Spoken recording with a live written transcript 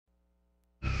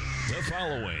The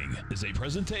following is a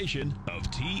presentation of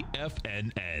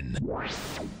TFNN.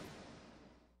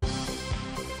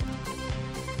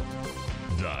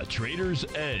 The Trader's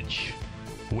Edge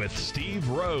with Steve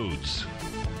Rhodes.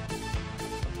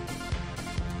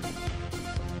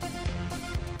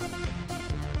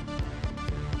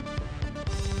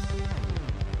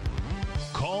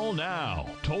 Call now,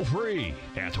 toll free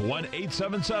at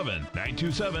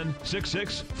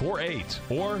 1-877-927-6648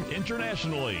 or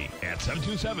internationally at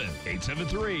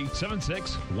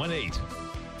 727-873-7618.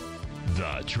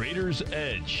 The Trader's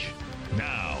Edge.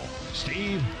 Now,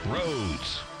 Steve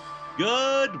Rhodes.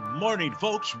 Good morning,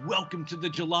 folks. Welcome to the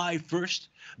July 1st,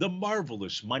 the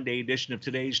marvelous Monday edition of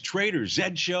today's Trader's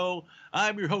Edge Show.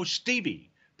 I'm your host, Stevie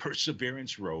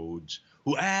Perseverance Rhodes,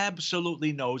 who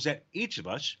absolutely knows that each of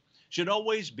us should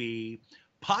always be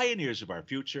pioneers of our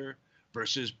future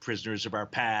versus prisoners of our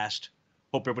past.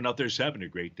 Hope everyone out there is having a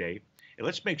great day. And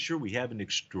let's make sure we have an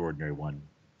extraordinary one.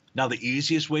 Now, the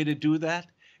easiest way to do that,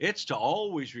 it's to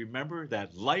always remember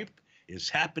that life is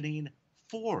happening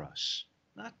for us,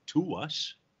 not to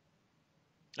us.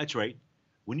 That's right.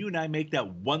 When you and I make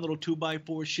that one little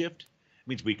 2x4 shift, it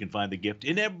means we can find the gift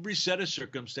in every set of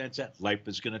circumstance that life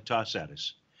is going to toss at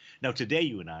us. Now, today,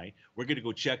 you and I, we're going to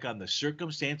go check on the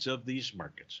circumstance of these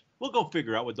markets. We'll go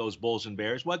figure out what those bulls and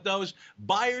bears, what those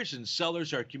buyers and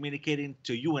sellers are communicating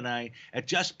to you and I at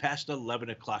just past 11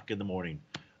 o'clock in the morning.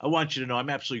 I want you to know I'm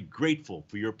absolutely grateful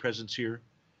for your presence here.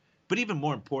 But even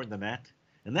more important than that,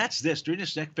 and that's this, during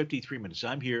this next 53 minutes,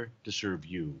 I'm here to serve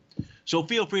you. So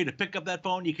feel free to pick up that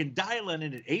phone. You can dial in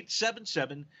at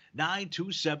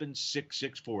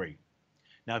 877-927-6648.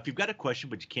 Now, if you've got a question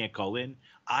but you can't call in,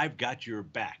 I've got your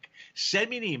back.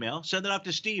 Send me an email. Send it off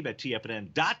to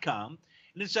steve@tfnn.com.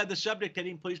 And inside the subject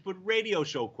heading, please put radio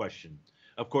show question.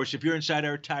 Of course, if you're inside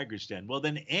our Tiger's Den, well,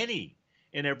 then any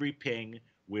and every ping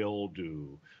will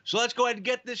do. So let's go ahead and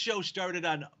get this show started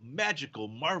on magical,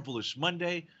 marvelous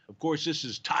Monday. Of course, this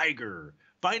is Tiger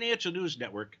Financial News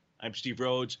Network. I'm Steve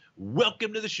Rhodes.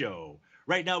 Welcome to the show.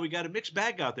 Right now, we got a mixed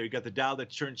bag out there. You got the Dow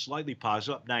that's turned slightly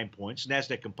positive, up 9 points.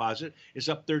 NASDAQ Composite is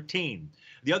up 13.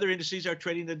 The other indices are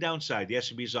trading the downside. The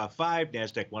S&P is off 5,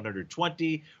 NASDAQ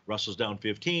 120, Russell's down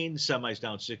 15, Semi's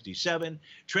down 67.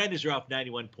 Trend are off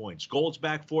 91 points. Gold's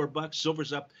back $4.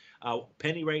 Silver's up a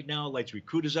penny right now. Lights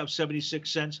Recruit is up 76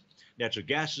 cents. Natural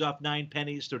gas is off 9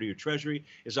 pennies. 30-year Treasury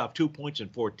is off 2 points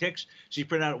and 4 ticks. So you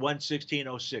print out at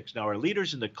 116.06. Now, our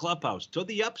leaders in the clubhouse to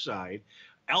the upside,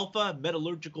 Alpha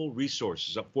Metallurgical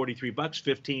Resources up $43,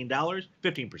 $15,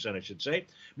 15% I should say.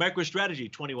 MicroStrategy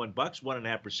 $21,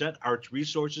 1.5%. Arch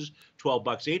Resources $12,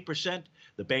 8%.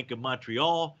 The Bank of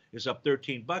Montreal is up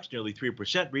 $13, nearly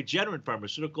 3%. Regeneron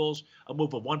Pharmaceuticals a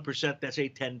move of 1%. That's a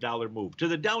 $10 move. To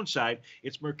the downside,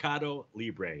 it's Mercado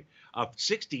Libre up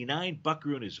 69.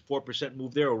 Buckaroo is a 4%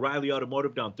 move there. O'Reilly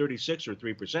Automotive down 36 or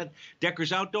 3%.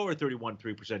 Decker's Outdoor 31,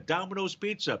 3%. Domino's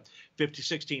Pizza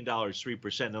 $16,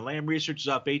 3%. And Lamb Research is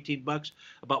off $18,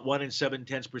 about 1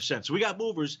 7/10%. So we got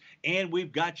movers and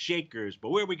we've got shakers. But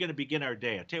where are we going to begin our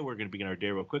day? I'll tell you where we're going to begin our day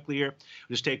real quickly here.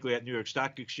 Let's take a look at New York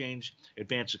Stock Exchange,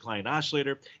 Advanced Decline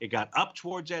Oscillator. It got up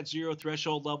towards that zero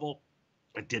threshold level.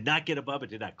 It did not get above it,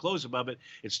 did not close above it.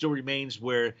 It still remains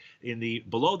where in the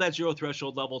below that zero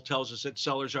threshold level tells us that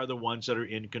sellers are the ones that are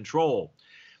in control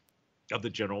of the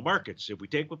general markets. If we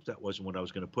take, whoops, that wasn't what I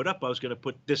was going to put up. I was going to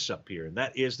put this up here, and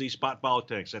that is the spot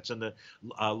volatility. That's on the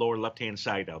lower left-hand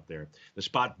side out there. The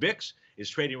spot VIX is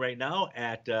trading right now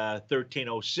at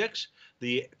 1306.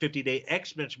 The 50-day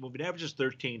exponential moving average is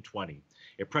 1320.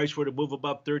 If price were to move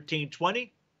above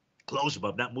 1320, close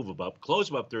above, not move above, close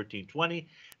above 1320,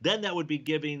 then that would be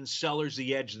giving sellers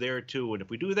the edge there too. And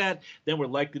if we do that, then we're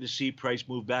likely to see price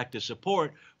move back to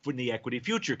support for the equity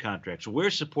future contracts. So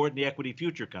where's support in the equity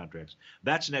future contracts?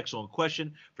 That's an excellent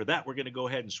question. For that, we're going to go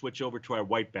ahead and switch over to our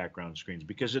white background screens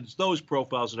because it's those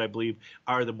profiles that I believe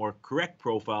are the more correct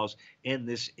profiles in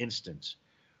this instance.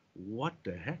 What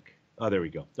the heck? Oh, there we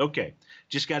go. Okay.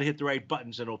 Just got to hit the right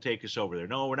buttons and it'll take us over there.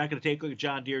 No, we're not going to take a look at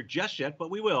John Deere just yet, but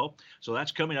we will. So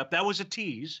that's coming up. That was a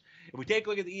tease. If we take a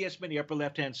look at the ES Mini, upper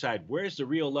left-hand side, where's the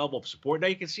real level of support? Now,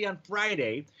 you can see on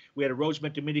Friday, we had a Rhodes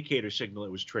momentum indicator signal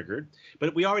that was triggered,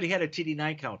 but we already had a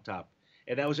TD9 count top,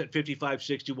 and that was at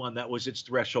 55.61. That was its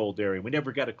threshold area. We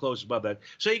never got to close above that.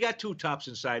 So you got 2 tops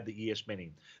inside the ES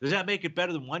Mini. Does that make it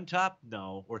better than 1 top?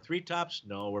 No. Or 3 tops?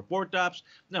 No. Or 4 tops?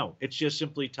 No. It's just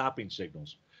simply topping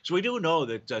signals. So we do know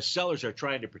that sellers are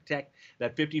trying to protect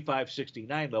that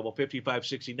 55.69 level,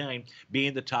 55.69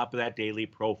 being the top of that daily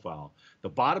profile. The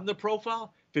bottom of the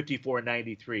profile,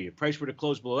 54.93. If price were to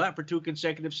close below that for 2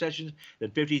 consecutive sessions,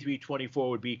 then 53.24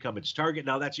 would become its target.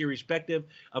 Now, that's irrespective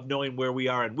of knowing where we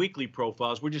are on weekly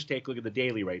profiles. We're just taking a look at the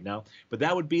daily right now, but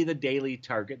that would be the daily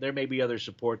target. There may be other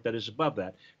support that is above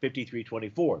that,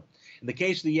 53.24. In the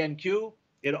case of the NQ,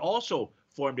 it also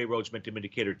formed a Rhodes Momentum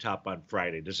Indicator top on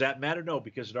Friday. Does that matter? No,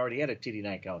 because it already had a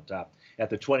TD9 count top at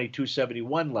the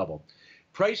 22.71 level.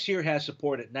 Price here has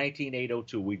support at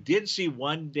 19.802. We did see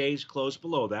 1 day's close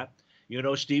below that. You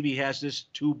know, Stevie has this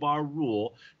 2-bar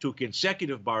rule, 2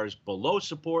 consecutive bars below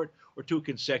support or 2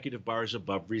 consecutive bars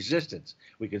above resistance.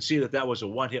 We can see that that was a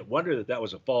one-hit wonder, that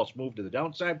was a false move to the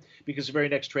downside, because the very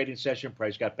next trading session,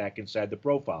 price got back inside the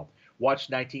profile. Watch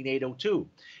 19.802.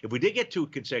 If we did get 2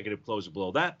 consecutive closes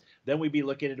below that, then we'd be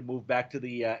looking to move back to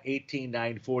the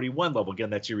 18.941 level. Again,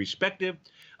 that's irrespective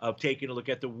of taking a look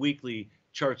at the weekly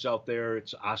charts out there.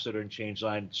 It's oscillator and change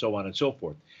line, so on and so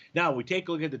forth. Now, we take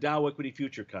a look at the Dow Equity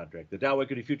Future Contract. The Dow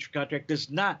Equity Future Contract does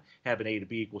not have an A to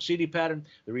B equals CD pattern.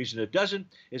 The reason it doesn't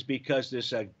is because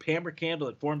this hammer candle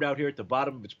that formed out here at the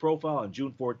bottom of its profile on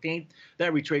June 14th,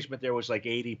 that retracement there was like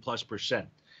 80+%.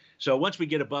 So once we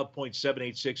get above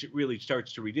 0.786, it really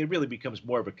starts to it really becomes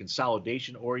more of a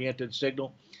consolidation-oriented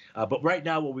signal. But right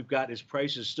now, what we've got is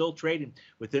price is still trading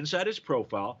with inside its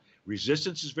profile.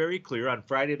 Resistance is very clear. On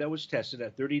Friday, that was tested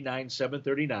at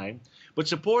 39,739, but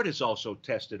support is also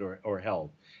tested or held.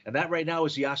 And that right now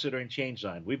is the oscillator and change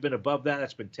line. We've been above that.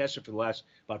 That's been tested for the last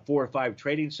about 4 or 5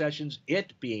 trading sessions,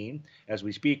 it being, as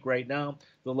we speak right now,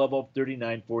 the level of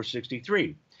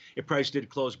 39,463. If price did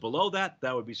close below that,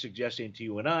 that would be suggesting to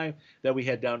you and I that we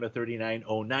head down to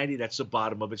 39,090. That's the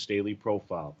bottom of its daily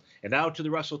profile. And now to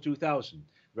the Russell 2000.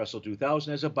 Russell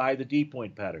 2000 has a buy the D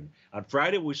point pattern. On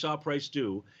Friday, what we saw price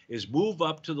do is move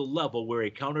up to the level where a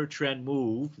counter trend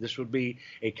move, this would be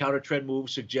a counter trend move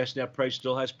suggesting that price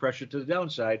still has pressure to the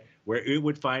downside, where it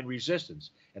would find resistance.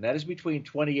 And that is between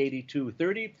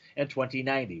 2082.30 and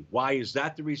 2090. Why is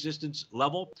that the resistance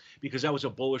level? Because that was a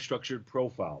bullish structured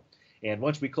profile. And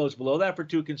once we close below that for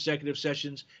 2 consecutive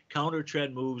sessions, counter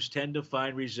trend moves tend to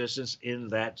find resistance in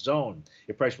that zone.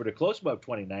 If price were to close above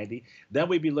 2090, then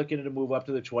we'd be looking to move up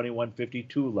to the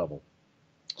 2152 level.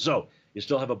 So you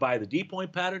still have a buy the D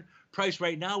point pattern. Price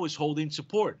right now is holding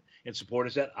support, and support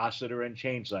is that oscillator and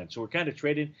change line. So we're kind of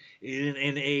trading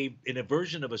in a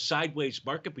version of a sideways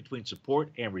market between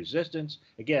support and resistance.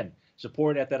 Again,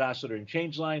 support at that oscillator and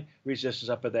change line, resistance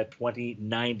up at that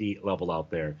 2090 level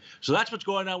out there. So that's what's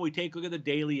going on. We take a look at the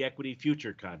daily equity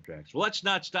future contracts. Well, let's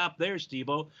not stop there,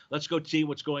 Steve-O. Let's go see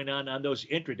what's going on those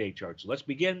intraday charts. So let's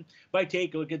begin by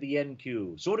taking a look at the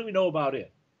NQ. So what do we know about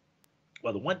it?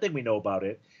 Well, the one thing we know about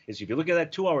it is if you look at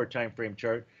that 2-hour time frame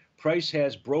chart, price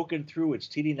has broken through its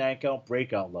TD9 count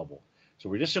breakout level. So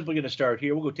we're just simply going to start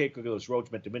here. We'll go take a look at those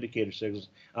Rhodes Momentum Indicator signals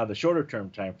on the shorter term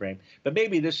time frame. But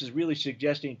maybe this is really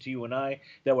suggesting to you and I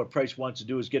that what price wants to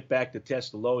do is get back to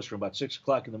test the lows from about 6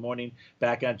 o'clock in the morning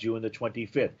back on June the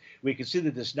 25th. We can see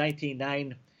that this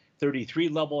 19,933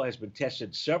 level has been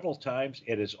tested several times.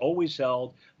 It has always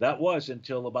held. That was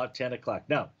until about 10 o'clock.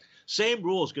 Now, same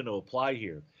rule is going to apply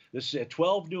here. This is at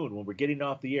 12 noon when we're getting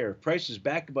off the air. If price is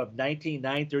back above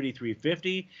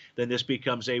 19,933.50, then this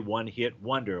becomes a one-hit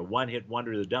wonder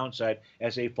to the downside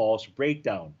as a false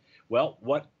breakdown. Well,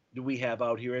 what do we have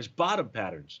out here as bottom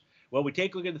patterns? Well, we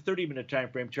take a look at the 30-minute time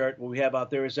frame chart. What we have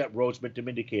out there is that Rhodes Momentum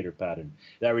Indicator pattern.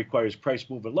 That requires price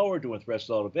moving lower, doing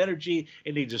thrust out of energy.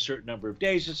 It needs a certain number of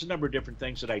days. It's a number of different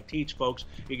things that I teach, folks.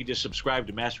 You can just subscribe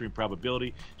to Mastering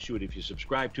Probability. Shoot, if you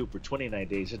subscribe to it for 29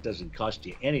 days, it doesn't cost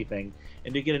you anything,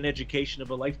 and you get an education of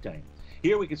a lifetime.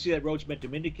 Here we can see that Rhodes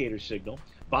Momentum Indicator signal,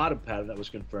 bottom pattern that was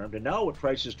confirmed. And now what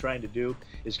price is trying to do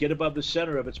is get above the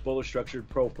center of its bullish structured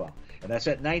profile. And that's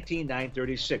at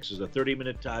 19,936 is the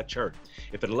 30-minute chart.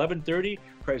 If at 11:30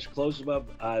 price closes above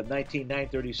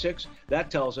 19,936,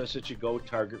 that tells us it should go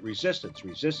target resistance.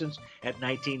 Resistance at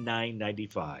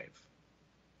 19,995.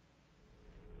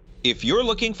 If you're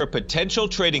looking for potential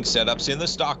trading setups in the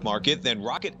stock market, then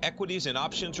Rocket Equities and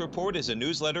Options Report is a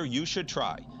newsletter you should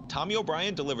try. Tommy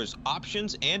O'Brien delivers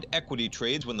options and equity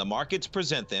trades when the markets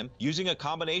present them, using a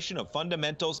combination of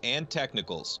fundamentals and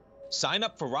technicals. Sign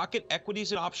up for Rocket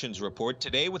Equities and Options Report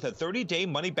today with a 30-day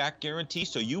money-back guarantee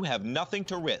so you have nothing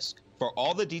to risk. For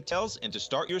all the details and to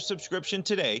start your subscription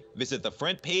today, visit the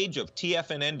front page of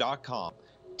TFNN.com.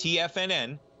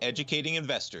 TFNN, educating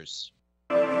investors.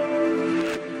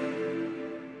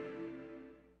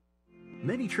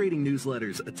 Many trading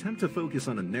newsletters attempt to focus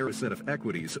on a narrow set of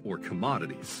equities or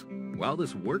commodities. While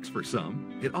this works for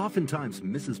some, it oftentimes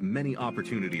misses many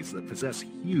opportunities that possess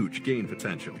huge gain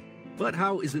potential. But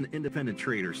how is an independent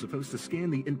trader supposed to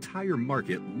scan the entire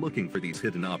market looking for these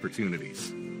hidden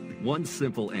opportunities? One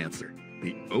simple answer: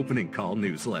 the opening call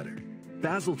newsletter.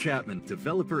 Basil Chapman,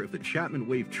 developer of the Chapman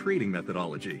Wave trading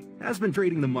methodology, has been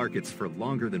trading the markets for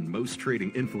longer than most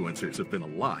trading influencers have been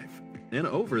alive. And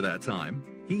over that time,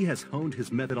 he has honed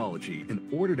his methodology in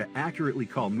order to accurately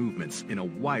call movements in a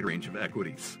wide range of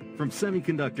equities, from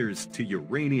semiconductors to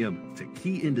uranium to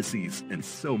key indices and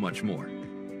so much more.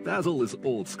 Basil is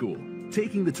old school,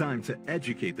 taking the time to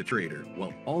educate the trader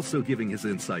while also giving his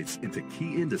insights into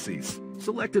key indices,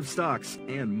 selective stocks,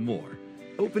 and more.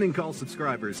 Opening call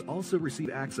subscribers also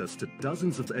receive access to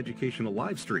dozens of educational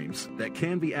live streams that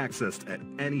can be accessed at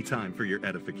any time for your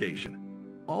edification.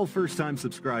 All first-time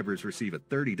subscribers receive a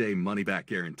 30-day money-back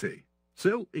guarantee.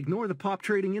 So ignore the pop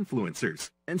trading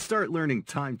influencers and start learning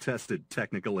time-tested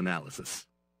technical analysis.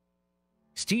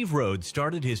 Steve Rhodes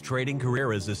started his trading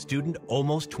career as a student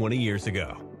almost 20 years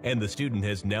ago, and the student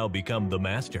has now become the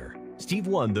master. Steve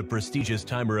won the prestigious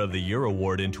Timer of the Year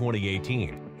award in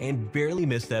 2018 and barely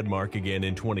missed that mark again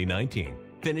in 2019,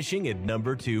 finishing at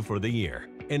number 2 for the year.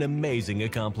 An amazing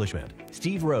accomplishment.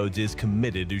 Steve Rhodes is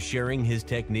committed to sharing his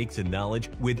techniques and knowledge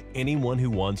with anyone who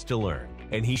wants to learn,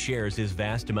 and he shares his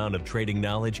vast amount of trading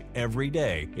knowledge every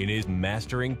day in his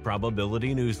Mastering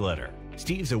Probability newsletter.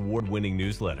 Steve's award-winning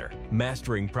newsletter,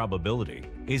 Mastering Probability,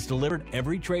 is delivered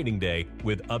every trading day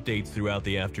with updates throughout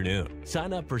the afternoon.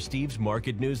 Sign up for Steve's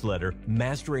market newsletter,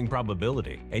 Mastering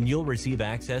Probability, and you'll receive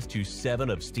access to 7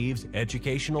 of Steve's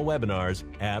educational webinars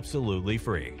absolutely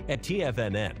free. At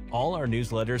TFNN, all our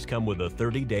newsletters come with a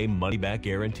 30-day money-back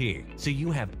guarantee, so you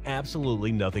have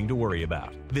absolutely nothing to worry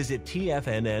about. Visit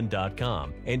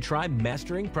TFNN.com and try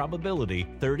Mastering Probability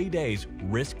 30 days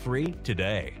risk-free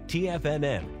today.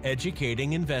 TFNN,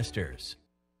 educating investors.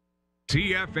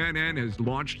 TFNN has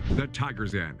launched The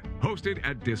Tiger's Den, hosted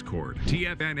at Discord.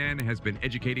 TFNN has been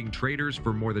educating traders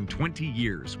for more than 20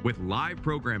 years with live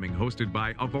programming hosted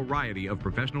by a variety of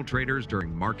professional traders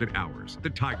during market hours. The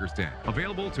Tiger's Den,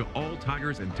 available to all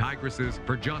tigers and tigresses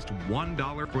for just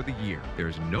 $1 for the year.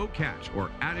 There's no catch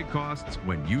or added costs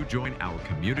when you join our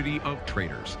community of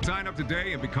traders. Sign up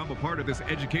today and become a part of this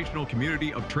educational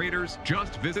community of traders.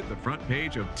 Just visit the front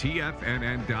page of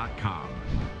TFNN.com.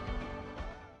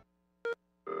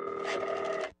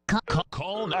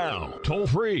 Call now, toll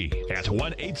free at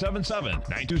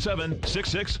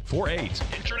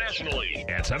 1-877-927-6648. Internationally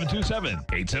at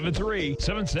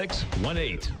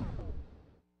 727-873-7618.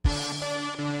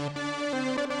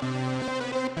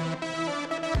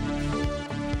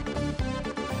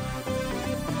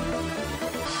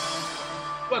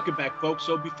 Welcome back, folks.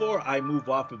 So before I move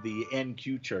off of the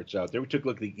NQ charts out there, we took a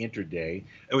look at the intraday.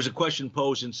 There was a question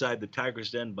posed inside the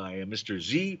Tiger's Den by Mr.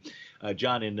 Z,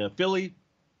 John in Philly.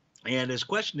 And his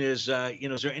question is,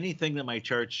 is there anything that my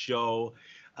charts show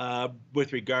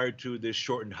with regard to this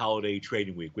shortened holiday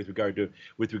trading week? With regard to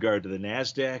the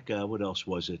Nasdaq, what else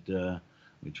was it? Let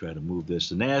me try to move this.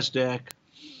 The Nasdaq,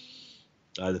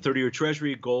 the 30-year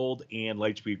Treasury, gold, and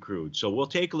light speed crude. So we'll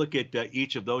take a look at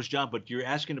each of those, John. But you're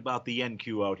asking about the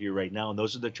NQ out here right now, and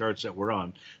those are the charts that we're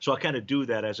on. So I'll kind of do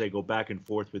that as I go back and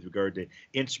forth with regard to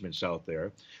instruments out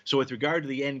there. So with regard to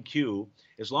the NQ,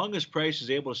 as long as price is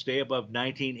able to stay above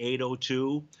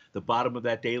 19,802, the bottom of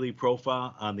that daily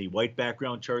profile on the white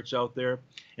background charts out there,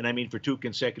 and I mean for 2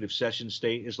 consecutive sessions,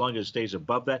 as long as it stays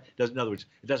above that, in other words,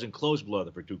 it doesn't close below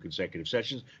that for 2 consecutive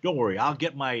sessions. Don't worry, I'll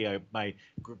get my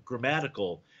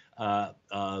grammatical.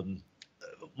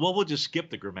 We'll just skip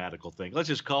the grammatical thing. Let's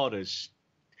just call it as.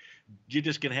 You're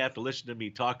just going to have to listen to me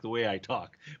talk the way I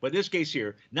talk. But in this case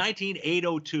here,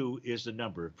 19,802 is the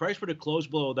number. If price were to close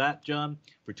below that, John,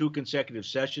 for 2 consecutive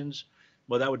sessions,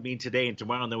 well, that would mean today and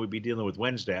tomorrow, and then we'd be dealing with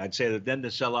Wednesday. I'd say that then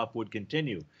the sell-off would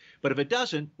continue. But if it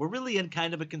doesn't, we're really in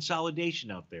kind of a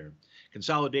consolidation out there.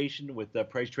 Consolidation with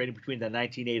price trading between that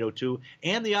 19,802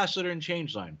 and the oscillator and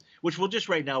change line, which we'll just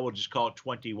call it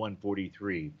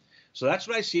 2143. So that's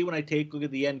what I see when I take a look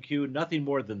at the NQ, nothing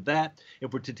more than that.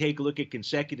 If we're to take a look at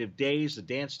consecutive days, the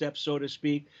dance steps, so to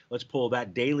speak, let's pull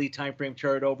that daily time frame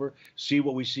chart over, see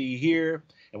what we see here.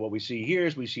 And what we see here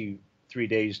is we see 3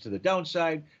 days to the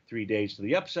downside, 3 days to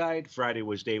the upside. Friday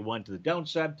was day 1 to the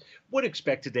downside. Would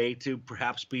expect today to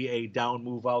perhaps be a down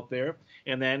move out there,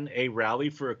 and then a rally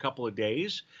for a couple of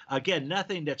days. Again,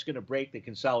 nothing that's going to break the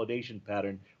consolidation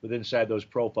pattern within inside those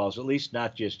profiles, at least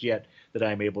not just yet that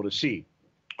I'm able to see.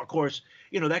 Of course,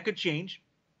 that could change.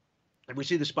 If we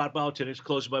see the spot volatility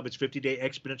close above its 50-day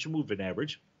exponential moving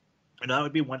average, and that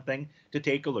would be one thing to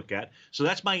take a look at. So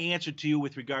that's my answer to you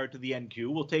with regard to the NQ.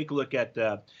 We'll take a look at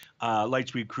light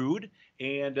sweet crude,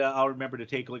 and I'll remember to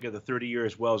take a look at the 30-year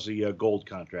as well as the gold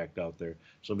contract out there.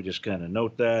 So let me just kind of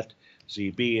note that,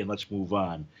 ZB, and let's move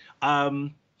on.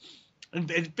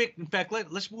 In fact,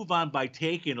 let's move on by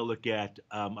taking a look at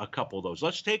a couple of those.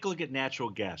 Let's take a look at natural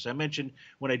gas. I mentioned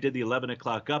when I did the 11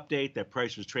 o'clock update that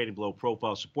price was trading below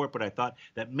profile support, but I thought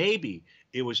that maybe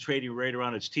it was trading right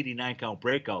around its TD9 count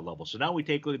breakout level. So now we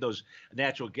take a look at those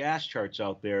natural gas charts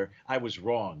out there. I was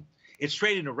wrong. It's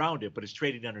trading around it, but it's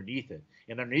trading underneath it.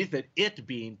 And underneath it, it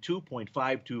being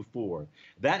 2.524.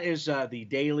 That is the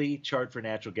daily chart for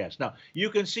natural gas. Now,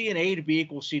 you can see an A to B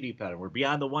equals CD pattern. We're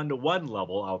beyond the 1-to-1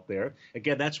 level out there.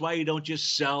 Again, that's why you don't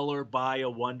just sell or buy a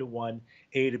 1-to-1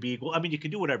 A to B equal. I mean, you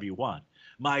can do whatever you want.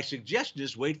 My suggestion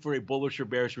is wait for a bullish or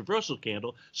bearish reversal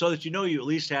candle so that you know you at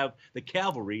least have the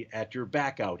cavalry at your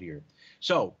back out here.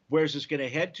 So where's this going to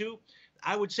head to?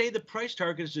 I would say the price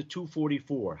target is at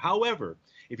 244. However,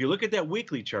 if you look at that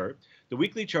weekly chart, the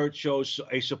weekly chart shows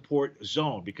a support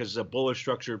zone because it's a bullish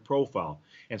structured profile.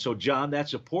 And so, John, that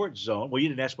support zone, well, you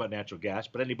didn't ask about natural gas,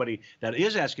 but anybody that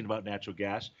is asking about natural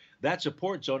gas, that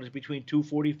support zone is between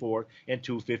 244 and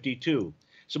 252.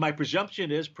 So my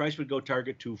presumption is price would go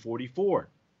target 244.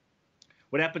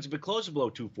 What happens if it closes below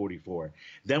 244?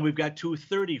 Then we've got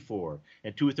 234,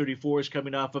 and 234 is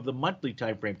coming off of the monthly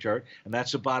time frame chart, and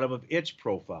that's the bottom of its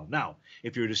profile. Now,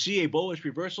 if you're to see a bullish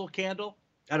reversal candle,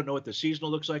 I don't know what the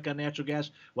seasonal looks like on natural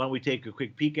gas. Why don't we take a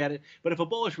quick peek at it? But if a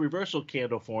bullish reversal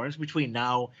candle forms between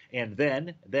now and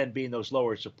then being those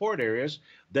lower support areas,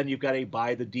 then you've got a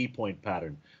buy the D point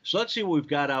pattern. So let's see what we've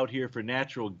got out here for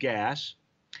natural gas.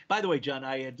 By the way, John,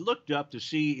 I had looked up to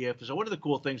see if, so one of the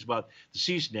cool things about the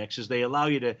CSNEX is they allow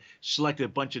you to select a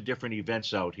bunch of different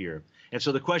events out here. And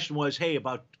so the question was, hey,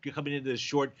 about coming into this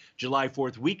short July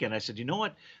 4th weekend, I said, you know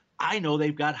what? I know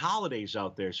they've got holidays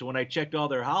out there. So when I checked all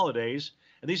their holidays,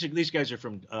 and these guys are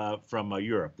from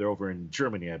Europe. They're over in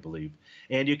Germany, I believe.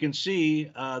 And you can see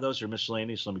those are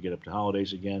miscellaneous. Let me get up to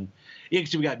holidays again. You can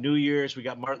see we got New Year's. We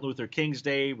got Martin Luther King's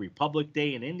Day, Republic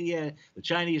Day in India, the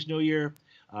Chinese New Year,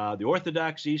 the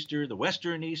Orthodox Easter, the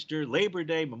Western Easter, Labor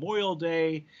Day, Memorial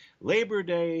Day, Labor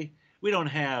Day. We don't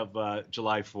have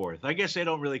July 4th. I guess they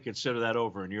don't really consider that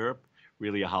over in Europe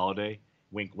really a holiday.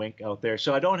 Wink, wink out there.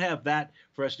 So I don't have that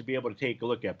for us to be able to take a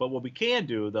look at. But what we can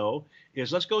do, though,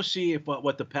 is let's go see if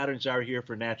what the patterns are here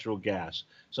for natural gas.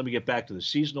 So let me get back to the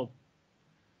seasonality.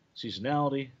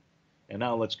 And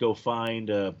now let's go find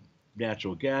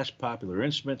natural gas, popular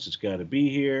instruments. It's got to be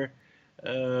here.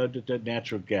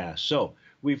 Natural gas. So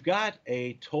we've got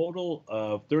a total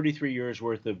of 33 years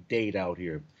worth of date out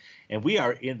here. And we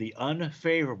are in the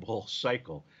unfavorable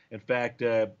cycle. In fact,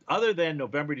 other than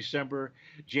November, December,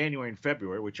 January, and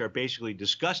February, which are basically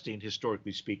disgusting,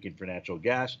 historically speaking, for natural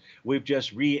gas, we've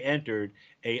just re-entered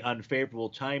a unfavorable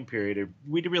time period.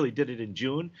 We really did it in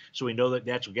June, so we know that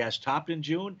natural gas topped in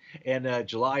June, and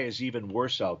July is even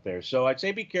worse out there. So I'd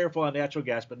say be careful on natural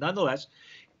gas, but nonetheless,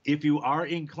 if you are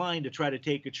inclined to try to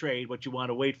take a trade, what you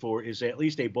want to wait for is at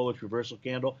least a bullish reversal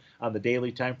candle on the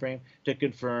daily time frame to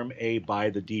confirm a buy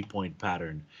the D point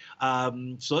pattern.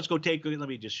 So let's go take a look. Let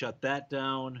me just shut that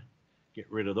down, get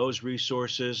rid of those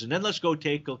resources, and then let's go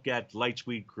take a look at light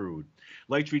sweet crude.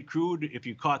 Light sweet crude, if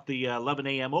you caught the 11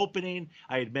 a.m. opening,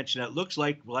 I had mentioned that it looks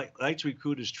like light sweet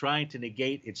crude is trying to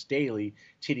negate its daily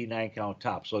TD9 count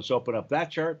top. So let's open up that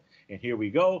chart. And here we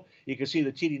go. You can see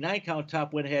the TD9 count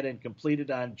top went ahead and completed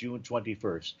on June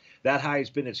 21st. That high has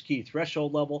been its key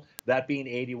threshold level, that being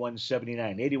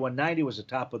 81.79. 81.90 was the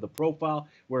top of the profile.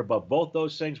 We're above both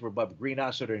those things. We're above green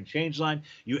oscillator and change line.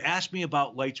 You asked me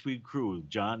about light sweet crude,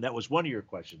 John. That was one of your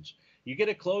questions. You get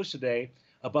it closed today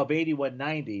above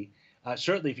 81.90.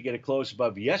 Certainly, if you get a close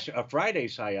above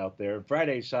Friday's high out there, and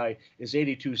Friday's high is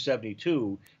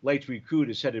 82.72, light sweet crude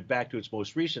is headed back to its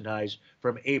most recent highs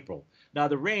from April. Now,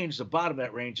 the range, the bottom of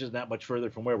that range isn't that much further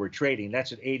from where we're trading.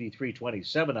 That's at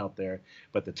 83.27 out there.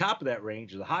 But the top of that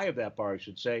range, or the high of that bar, I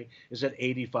should say, is at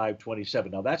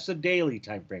 85.27. Now, that's the daily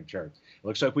time frame chart. It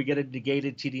looks like we get a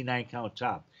negated TD9 count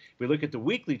top. If we look at the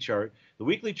weekly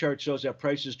chart shows that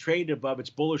prices trade above its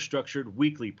bullish structured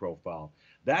weekly profile.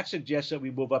 That suggests that we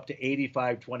move up to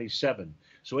 85.27.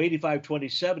 So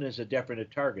 85.27 is a definite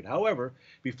target. However,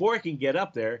 before it can get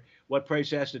up there, what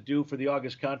price has to do for the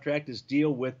August contract is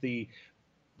deal with the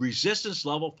resistance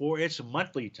level for its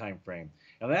monthly time frame.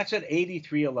 And that's at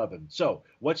 83.11. So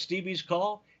what's Stevie's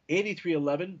call?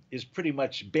 83.11 is pretty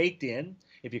much baked in.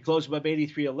 If you close above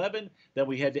 83.11, then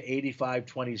we head to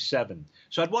 85.27.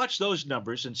 So I'd watch those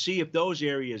numbers and see if those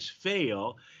areas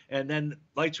fail, and then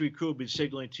light sweet crude will be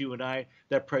signaling to you and I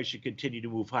that price should continue to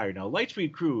move higher. Now, light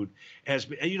sweet crude has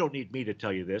been, and you don't need me to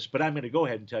tell you this, but I'm going to go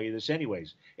ahead and tell you this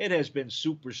anyways. It has been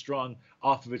super strong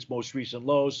off of its most recent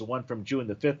lows, the one from June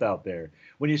the 5th out there.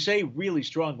 When you say really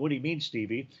strong, what do you mean,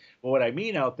 Stevie? Well, what I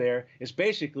mean out there is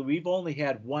basically we've only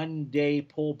had 1 day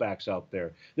pullbacks out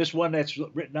there. This one that's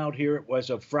written out here, it was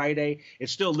a Friday. It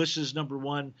still lists as number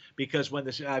one because when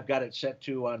this I've got it set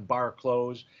to on bar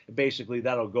close. Basically,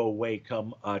 that'll go away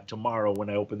come tomorrow when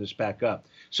I open this back up.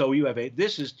 So you have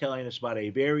this is telling us about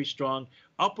a very strong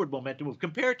upward momentum move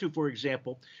compared to, for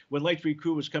example, when light sweet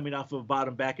crude was coming off of a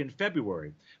bottom back in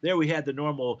February. There we had the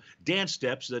normal dance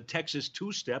steps, the Texas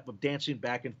two-step of dancing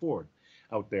back and forth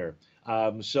out there.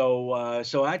 So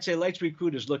I'd say light sweet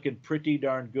crude is looking pretty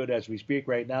darn good as we speak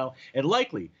right now, and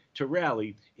likely to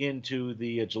rally into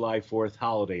the July 4th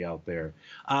holiday out there.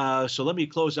 So let me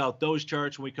close out those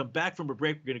charts. When we come back from a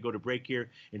break, we're going to go to break here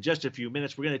in just a few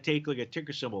minutes. We're going to take a look at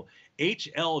ticker symbol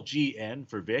HLGN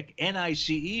for Vic,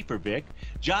 NICE for Vic,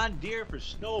 John Deere for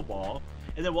Snowball,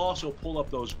 and then we'll also pull up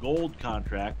those gold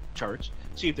contract charts,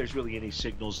 see if there's really any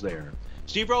signals there.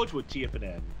 Steve Rhodes with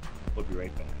TFNN. We'll be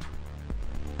right back.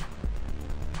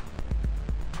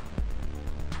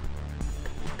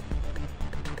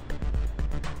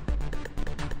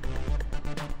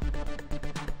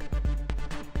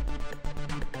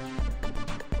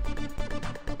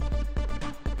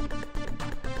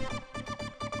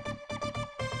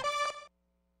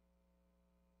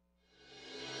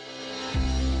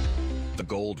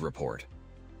 Gold Report.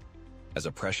 As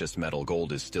a precious metal,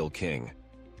 gold is still king.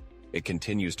 It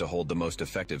continues to hold the most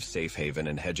effective safe haven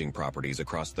and hedging properties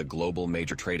across the global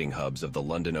major trading hubs of the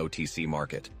London OTC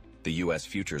market, the US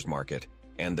futures market,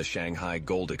 and the Shanghai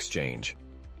Gold Exchange.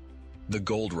 The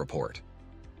Gold Report.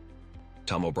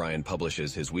 Tom O'Brien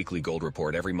publishes his weekly gold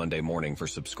report every Monday morning for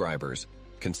subscribers,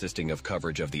 consisting of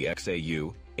coverage of the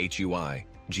XAU, HUI,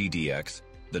 GDX,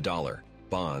 the dollar,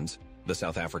 bonds, the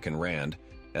South African rand,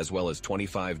 as well as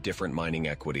 25 different mining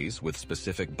equities with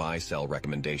specific buy-sell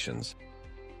recommendations.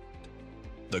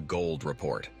 The Gold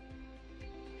Report.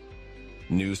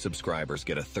 New subscribers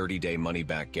get a 30-day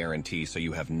money-back guarantee so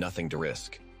you have nothing to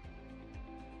risk.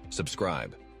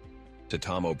 Subscribe to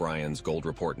Tom O'Brien's Gold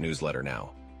Report newsletter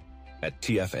now at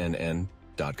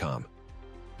TFNN.com.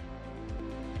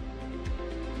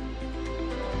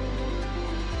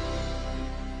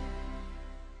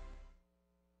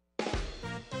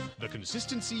 The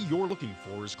consistency you're looking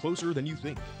for is closer than you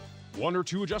think. 1 or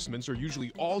 2 adjustments are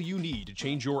usually all you need to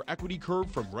change your equity curve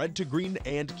from red to green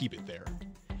and keep it there.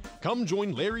 Come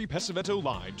join Larry Pesavento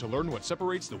live to learn what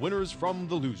separates the winners from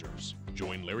the losers.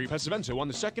 Join Larry Pesavento on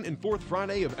the 2nd and 4th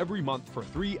Friday of every month for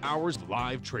 3 hours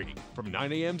live trading from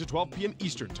 9 a.m. to 12 p.m.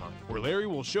 Eastern Time, where Larry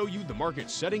will show you the market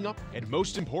setting up and,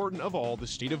 most important of all, the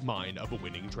state of mind of a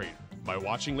winning trader. By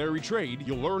watching Larry trade,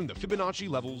 you'll learn the Fibonacci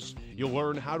levels, you'll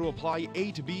learn how to apply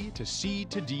A to B to C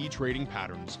to D trading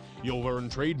patterns, you'll learn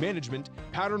trade management,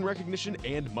 pattern recognition,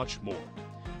 and much more.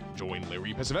 Join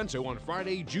Larry Pesavento on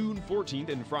Friday, June 14th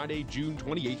and Friday, June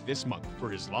 28th this month for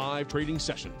his live trading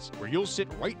sessions, where you'll sit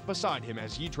right beside him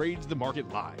as he trades the market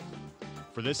live.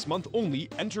 For this month only,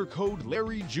 enter code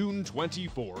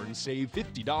LarryJune24 and save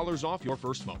 $50 off your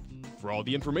first month. For all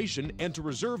the information and to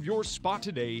reserve your spot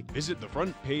today, visit the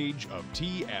front page of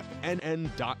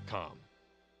TFNN.com.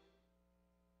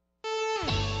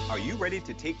 Are you ready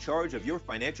to take charge of your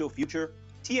financial future?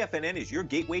 TFNN is your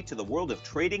gateway to the world of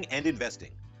trading and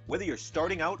investing. Whether you're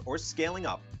starting out or scaling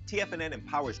up, TFNN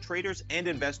empowers traders and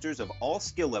investors of all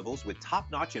skill levels with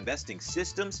top-notch investing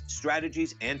systems,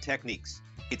 strategies, and techniques.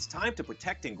 It's time to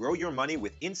protect and grow your money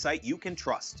with insight you can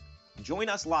trust. Join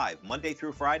us live Monday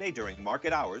through Friday during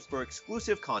market hours for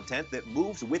exclusive content that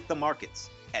moves with the markets.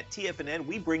 At TFNN,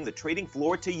 we bring the trading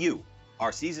floor to you.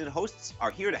 Our seasoned hosts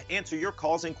are here to answer your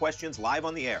calls and questions live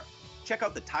on the air. Check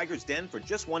out the Tiger's Den for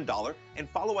just $1 and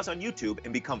follow us on YouTube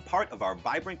and become part of our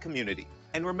vibrant community.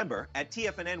 And remember, at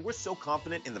TFNN, we're so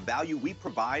confident in the value we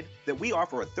provide that we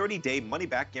offer a 30-day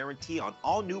money-back guarantee on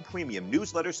all new premium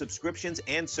newsletter subscriptions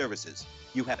and services.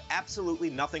 You have absolutely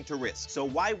nothing to risk, so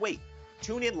why wait?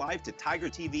 Tune in live to Tiger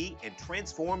TV and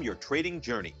transform your trading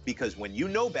journey, because when you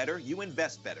know better, you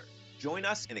invest better. Join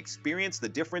us and experience the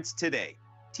difference today.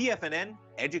 TFNN,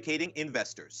 educating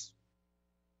investors.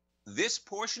 This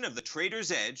portion of the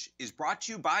Trader's Edge is brought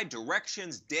to you by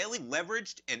Direxion's daily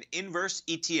leveraged and inverse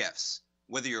ETFs.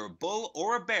 Whether you're a bull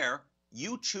or a bear,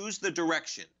 you choose the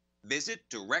direction. Visit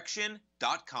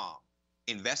Direxion.com.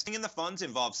 Investing in the funds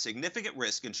involves significant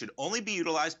risk and should only be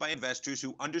utilized by investors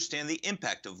who understand the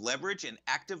impact of leverage and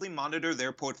actively monitor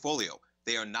their portfolio.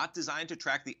 They are not designed to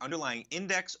track the underlying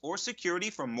index or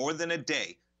security for more than a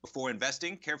day. Before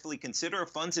investing, carefully consider a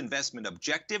fund's investment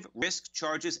objective, risk,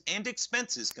 charges, and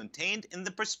expenses contained in the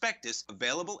prospectus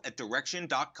available at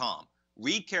direction.com.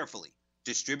 Read carefully.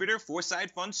 Distributor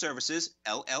Foreside Fund Services,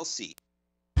 LLC.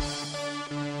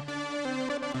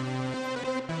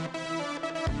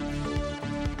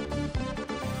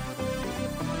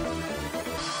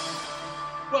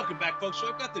 Welcome back, folks. So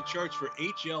I've got the charts for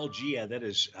HLG. That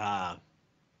is, I'm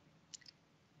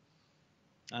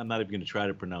not even going to try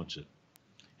to pronounce it.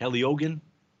 Heliogen?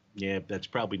 Yeah, that's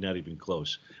probably not even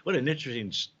close. What an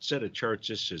interesting set of charts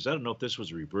this is. I don't know if this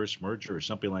was a reverse merger or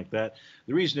something like that.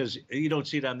 The reason is you don't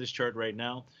see it on this chart right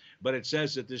now, but it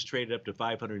says that this traded up to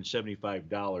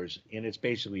 $575, and it's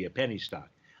basically a penny stock,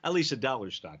 at least a dollar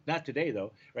stock. Not today,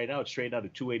 though. Right now, it's trading out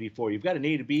at 284. You've got an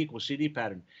A to B equals CD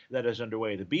pattern that is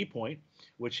underway. The B point,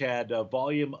 which had a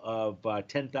volume of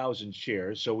 10,000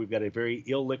 shares, so we've got a very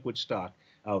illiquid stock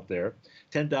out there,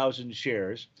 10,000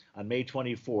 shares on May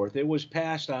 24th. It was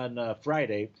passed on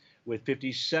Friday with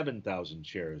 57,000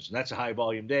 shares. And that's a high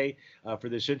volume day for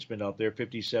this instrument out there,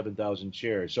 57,000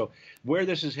 shares. So where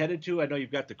this is headed to, I know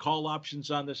you've got the call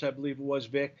options on this, I believe it was,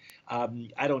 Vic.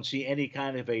 I don't see any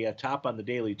kind of a top on the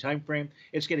daily time frame.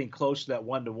 It's getting close to that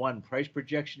one-to-one price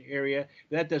projection area.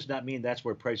 That does not mean that's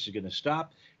where price is going to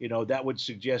stop. You know, that would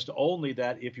suggest only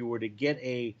that if you were to get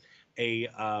a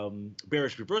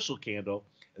bearish reversal candle,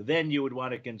 then you would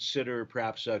want to consider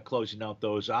perhaps closing out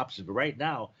those options. But right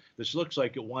now, this looks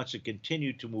like it wants to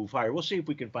continue to move higher. We'll see if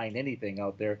we can find anything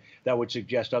out there that would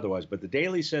suggest otherwise. But the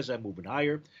daily says I'm moving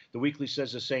higher. The weekly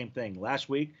says the same thing. Last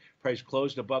week, price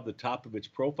closed above the top of its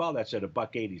profile. That's at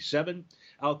 $1.87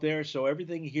 out there. So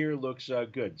everything here looks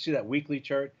good. See that weekly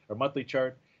chart or monthly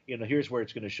chart? You know, here's where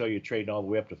it's going to show you trading all the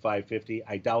way up to 550.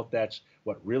 I doubt that's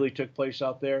what really took place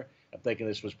out there. I'm thinking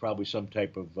this was probably some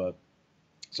type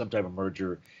of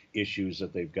merger issues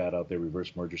that they've got out there,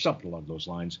 reverse merger, something along those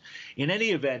lines. In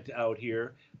any event out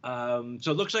here, so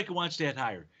it looks like it wants to head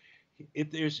higher.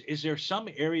 Is there some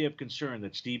area of concern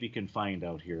that Stevie can find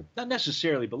out here? Not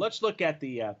necessarily, but let's look at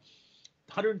the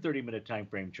 130-minute time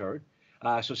frame chart.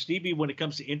 So Stevie, when it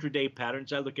comes to intraday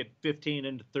patterns, I look at 15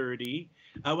 and 30.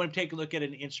 I want to take a look at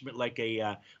an instrument like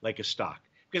a stock,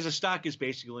 because a stock is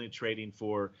basically only trading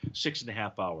for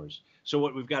 6.5 hours. So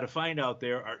what we've got to find out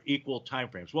there are equal time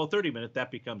frames. Well, 30-minute, that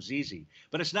becomes easy.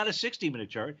 But it's not a 60-minute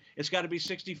chart. It's got to be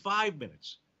 65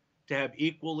 minutes to have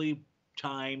equally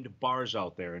timed bars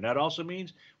out there. And that also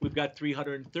means we've got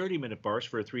 330-minute bars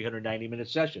for a 390-minute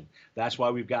session. That's why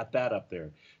we've got that up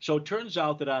there. So it turns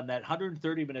out that on that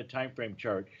 130-minute time frame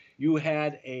chart, you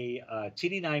had a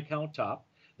TD9 count top.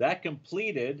 That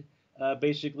completed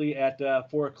basically at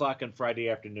 4 o'clock on Friday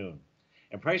afternoon.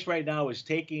 And price right now is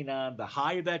taking on the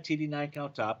high of that TD9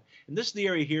 count top. And this is the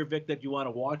area here, Vic, that you want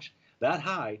to watch. That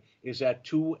high is at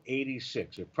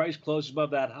 286. If price closes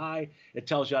above that high, it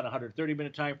tells you on a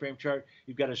 130-minute time frame chart,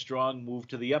 you've got a strong move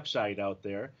to the upside out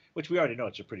there, which we already know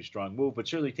it's a pretty strong move, but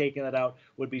certainly taking that out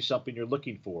would be something you're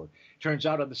looking for. Turns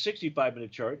out on the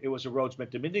 65-minute chart, it was a Rhodes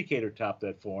momentum indicator top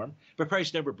that formed, but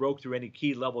price never broke through any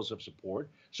key levels of support.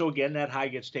 So again, that high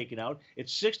gets taken out.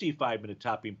 Its 65-minute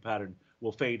topping pattern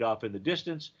will fade off in the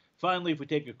distance. Finally, if we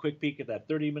take a quick peek at that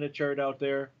 30-minute chart out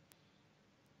there,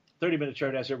 30-minute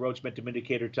chart has a Rhodes momentum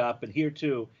indicator top, and here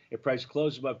too, if price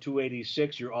closes above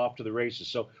 286, you're off to the races.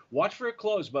 So watch for a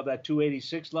close above that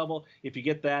 286 level. If you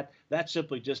get that, that's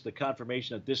simply just the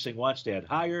confirmation that this thing wants to head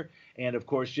higher. And of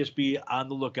course, just be on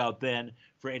the lookout then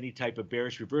for any type of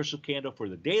bearish reversal candle for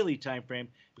the daily time frame,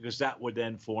 because that would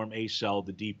then form a sell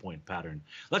the D point pattern.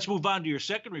 Let's move on to your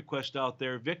second request out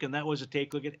there, Vic, and that was a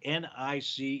take a look at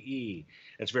NICE.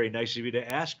 That's very nice of you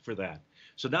to ask for that.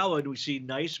 So now when we see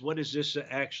NICE, what is this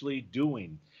actually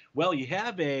doing? Well, you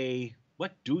have a,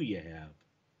 what do you have?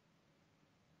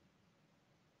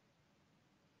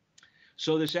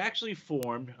 So this actually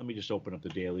formed, let me just open up the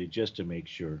daily just to make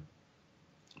sure,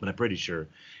 but I'm pretty sure.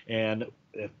 And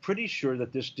I'm pretty sure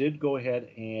that this did go ahead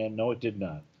and, no, it did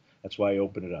not. That's why I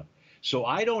opened it up. So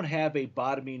I don't have a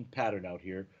bottoming pattern out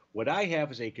here. What I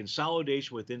have is a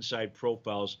consolidation with inside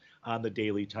profiles on the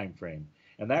daily time frame.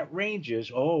 And that ranges,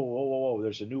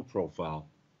 there's a new profile.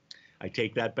 I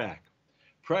take that back.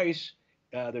 Price,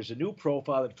 there's a new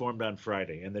profile that formed on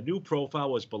Friday, and the new profile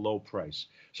was below price.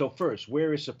 So first,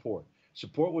 where is support?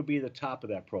 Support would be the top of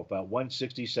that profile,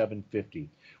 167.50.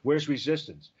 Where's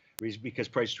resistance? because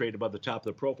price traded above the top of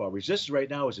the profile. Resistance right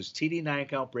now is this TD9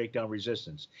 count breakdown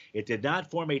resistance. It did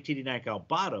not form a TD9 count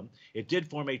bottom. It did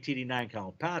form a TD9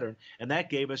 count pattern, and that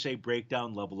gave us a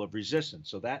breakdown level of resistance.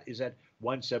 So that is at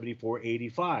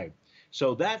 174.85.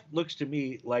 So that looks to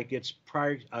me like its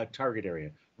prior target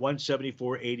area,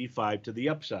 174.85 to the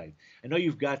upside. I know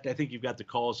I think you've got the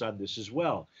calls on this as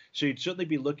well. So you'd certainly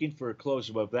be looking for a close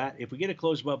above that. If we get a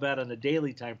close above that on the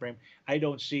daily time frame, I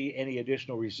don't see any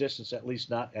additional resistance, at least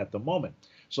not at the moment.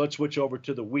 So let's switch over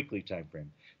to the weekly time frame.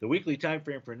 The weekly time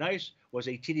frame for NICE was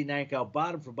a TD9 count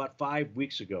bottom from about 5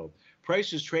 weeks ago.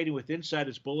 Price is trading with inside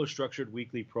its bullish structured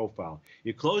weekly profile.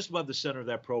 You closed above the center of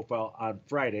that profile on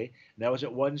Friday, and that was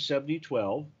at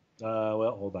 170.12. Well,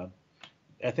 hold on.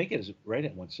 I think it is right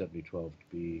at 170.12 to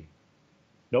be.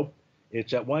 Nope.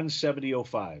 It's at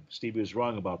 170.05. Stevie was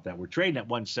wrong about that. We're trading at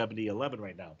 170.11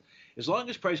 right now. As long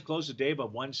as price closed the day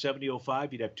above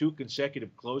 170.05, you'd have 2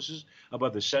 consecutive closes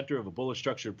above the center of a bullish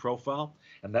structured profile,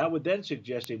 and that would then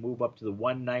suggest a move up to the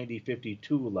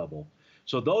 190.52 level.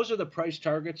 So those are the price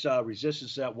targets.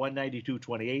 Resistance at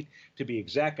 192.28 to be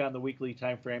exact on the weekly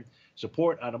time frame.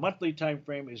 Support on a monthly time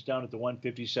frame is down at the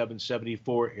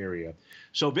 157.74 area.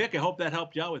 So Vic, I hope that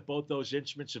helped you out with both those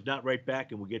instruments. If not, right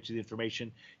back and we'll get you the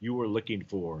information you were looking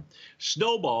for.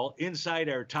 Snowball inside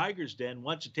our Tiger's Den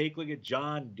wants to take a look at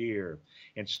John Deere,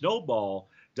 and Snowball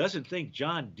doesn't think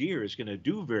John Deere is going to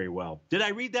do very well. Did I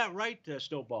read that right,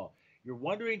 Snowball? You're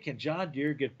wondering, can John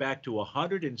Deere get back to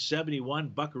 171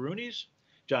 buckaroonies?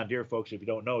 John Deere, folks, if you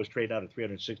don't know, is trading out at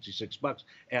 366 bucks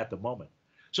at the moment.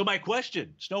 So my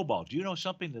question, Snowball, do you know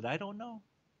something that I don't know?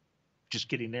 Just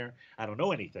kidding there. I don't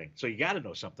know anything. So you got to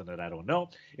know something that I don't know.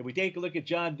 If we take a look at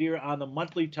John Deere on the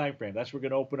monthly time frame, that's what we're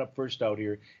going to open up first out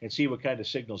here and see what kind of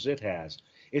signals it has.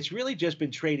 It's really just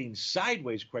been trading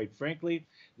sideways, quite frankly.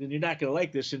 And you're not going to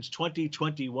like this since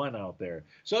 2021 out there.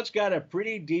 So it's got a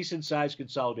pretty decent sized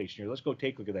consolidation here. Let's go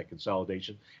take a look at that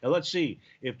consolidation. And let's see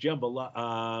if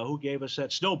who gave us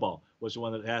that? Snowball was the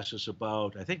one that asked us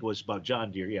about, I think it was about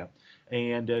John Deere, yeah.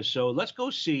 And so let's go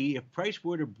see if price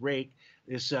were to break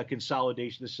this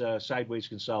consolidation, this sideways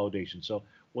consolidation. So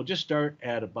we'll just start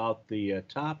at about the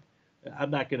top.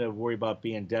 I'm not going to worry about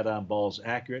being dead on balls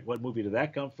accurate. What movie did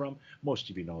that come from?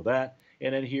 Most of you know that.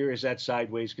 And then here is that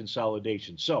sideways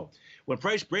consolidation. So when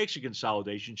price breaks a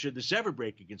consolidation, should this ever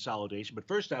break a consolidation? But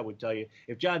first I would tell you,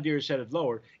 if John Deere is headed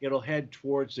lower, it'll head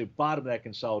towards the bottom of that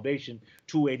consolidation,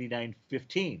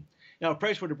 289.15. Now, if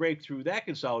price were to break through that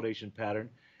consolidation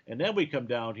pattern, and then we come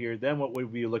down here, then what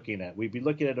would we be looking at? We'd be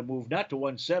looking at a move not to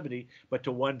 170, but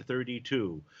to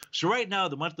 132. So right now,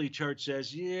 the monthly chart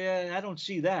says, yeah, I don't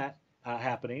see that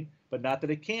happening, but not that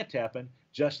it can't happen,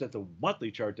 just that the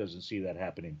monthly chart doesn't see that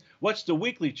happening. What's the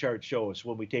weekly chart show us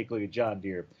when we take a look at John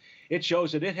Deere? It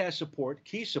shows that it has support,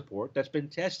 key support, that's been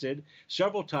tested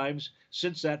several times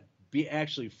since that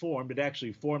actually formed. It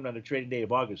actually formed on the trading day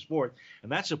of August 4th,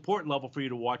 and that support level for you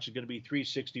to watch is going to be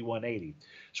 361.80.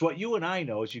 So what you and I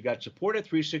know is you've got support at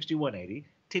 361.80,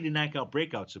 TD9 count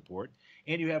breakout support,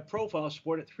 and you have profile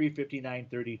support at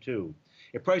 359.32.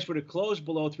 If price were to close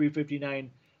below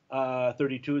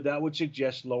 359.32, that would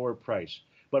suggest lower price.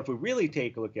 But if we really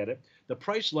take a look at it, the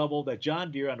price level that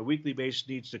John Deere on a weekly basis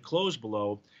needs to close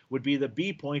below would be the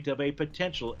B point of a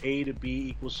potential A to B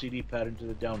equals CD pattern to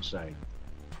the downside.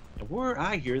 And where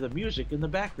I hear the music in the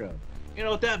background. You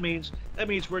know what that means? That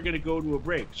means we're going to go to a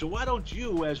break. So why don't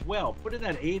you as well put in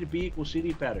that A to B equals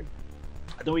CD pattern,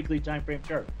 the weekly time frame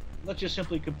chart. Let's just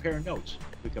simply compare notes.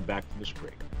 We come back from this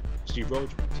break. Steve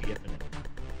Rhodes with TFNN.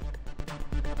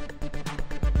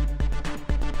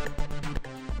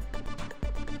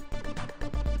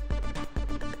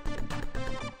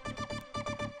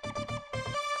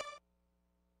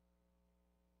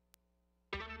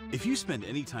 If you spend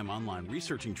any time online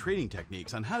researching trading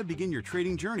techniques on how to begin your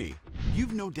trading journey,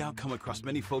 you've no doubt come across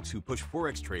many folks who push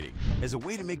Forex trading as a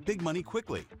way to make big money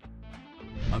quickly.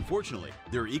 Unfortunately,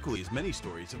 there are equally as many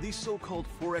stories of these so-called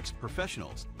Forex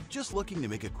professionals just looking to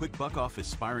make a quick buck off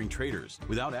aspiring traders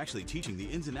without actually teaching the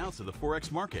ins and outs of the Forex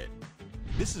market.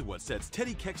 This is what sets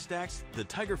Teddy Keckstack's The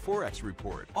Tiger Forex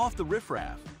Report off the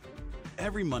riffraff.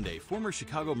 Every Monday, former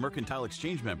Chicago Mercantile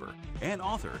Exchange member and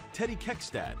author Teddy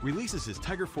Keckstack releases his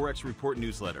Tiger Forex Report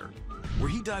newsletter, where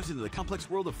he dives into the complex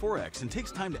world of Forex and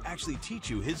takes time to actually teach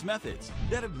you his methods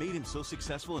that have made him so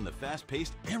successful in the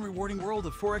fast-paced and rewarding world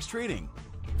of Forex trading.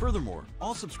 Furthermore,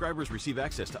 all subscribers receive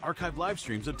access to archived live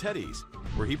streams of Teddy's,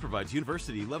 where he provides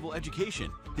university-level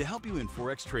education to help you in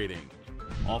Forex trading.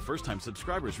 All first-time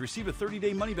subscribers receive a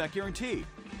 30-day money-back guarantee.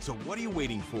 So what are you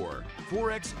waiting for?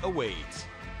 Forex awaits.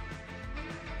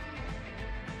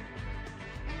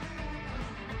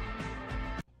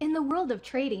 In the the world of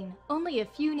trading, only a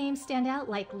few names stand out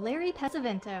like Larry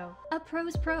Pesavento, a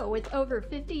pro's pro with over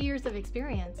 50 years of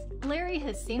experience. Larry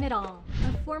has seen it all.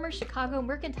 A former Chicago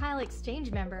Mercantile Exchange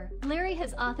member, Larry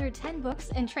has authored 10 books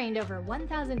and trained over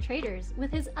 1,000 traders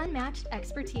with his unmatched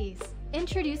expertise.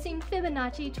 Introducing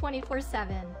Fibonacci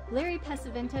 24/7, Larry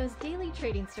Pesavento's daily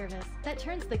trading service that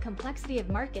turns the complexity of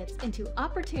markets into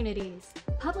opportunities.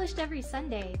 Published every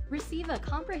Sunday, receive a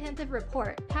comprehensive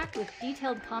report packed with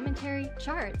detailed commentary,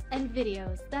 charts, and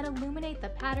videos that illuminate the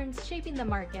patterns shaping the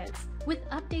markets, with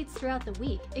updates throughout the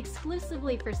week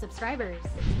exclusively for subscribers.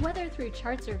 Whether through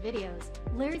charts or videos,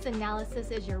 Larry's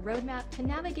analysis is your roadmap to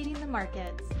navigating the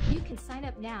markets. You can sign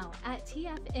up now at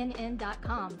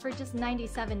TFNN.com for just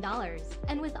 $97.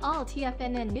 And with all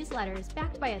TFNN newsletters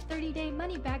backed by a 30-day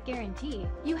money-back guarantee,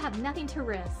 you have nothing to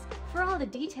risk. For all the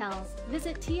details,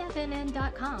 visit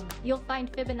TFNN.com. You'll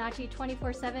find Fibonacci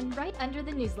 24/7 right under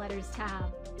the newsletters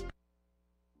tab.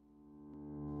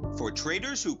 For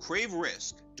traders who crave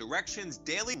risk, Direxion's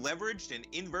daily leveraged and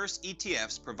inverse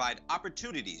ETFs provide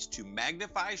opportunities to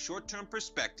magnify short-term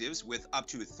perspectives with up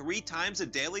to 3 times a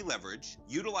daily leverage,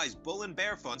 utilize bull and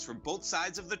bear funds from both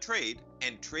sides of the trade,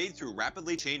 and trade through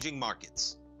rapidly changing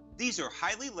markets. These are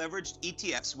highly leveraged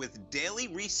ETFs with daily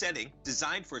resetting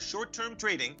designed for short-term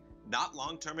trading, not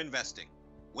long-term investing.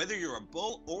 Whether you're a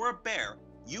bull or a bear,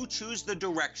 you choose the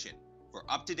Direxion. For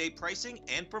up-to-date pricing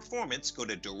and performance, go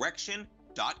to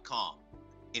Direxion.com.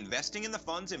 Investing in the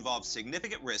funds involves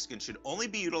significant risk and should only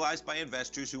be utilized by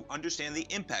investors who understand the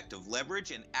impact of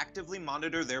leverage and actively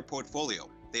monitor their portfolio.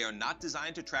 They are not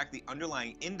designed to track the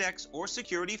underlying index or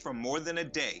security for more than a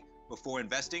day. Before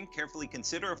investing, carefully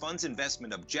consider a fund's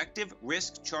investment objective,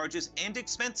 risk, charges, and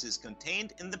expenses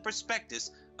contained in the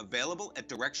prospectus available at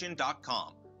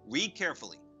Direxion.com. Read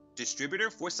carefully.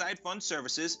 Distributor Foresight Fund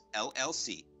Services,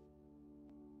 LLC.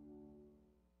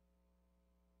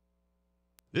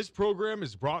 This program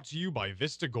is brought to you by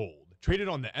Vista Gold, traded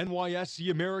on the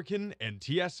NYSE American and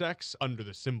TSX under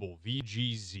the symbol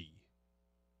VGZ.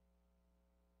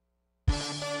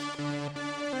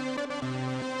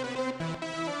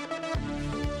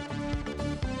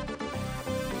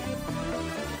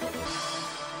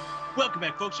 Welcome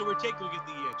back, folks. So we're taking a look at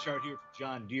the chart here for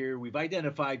John Deere. We've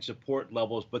identified support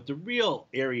levels, but the real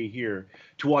area here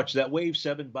to watch, that wave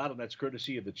 7 bottom, that's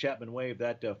courtesy of the Chapman wave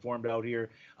that formed out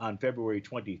here on February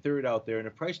 23rd out there. And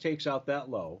if price takes out that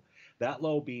low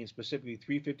being specifically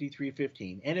 350,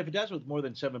 315, and if it does with more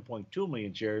than 7.2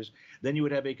 million shares, then you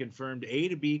would have a confirmed A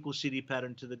to B equals CD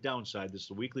pattern to the downside. This is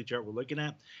the weekly chart we're looking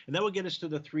at, and that will get us to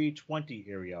the 320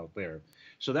 area out there.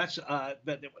 So that's,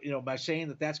 by saying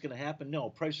that that's going to happen, no,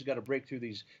 price has got to break through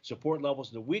these support levels.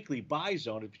 The weekly buy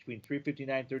zone is between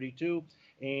 359.32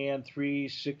 and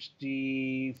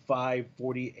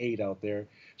 365.48 out there.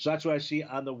 So that's what I see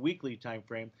on the weekly time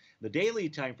frame. The daily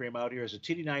time frame out here is a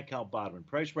TD9 count bottom, and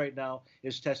price right now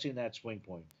is testing that swing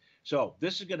point. So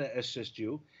this is going to assist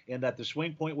you in that the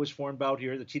swing point was formed out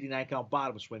here. The TD9 count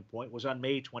bottom swing point was on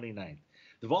May 29th.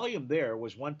 The volume there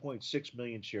was 1.6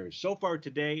 million shares. So far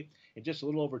today, in just a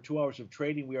little over 2 hours of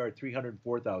trading, we are at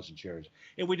 304,000 shares.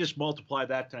 If we just multiply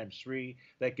that times 3,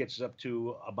 that gets us up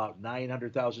to about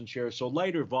 900,000 shares. So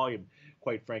lighter volume,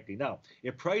 quite frankly. Now,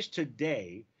 if price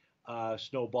today,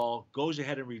 Snowball, goes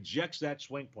ahead and rejects that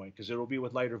swing point, because it will be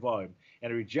with lighter volume,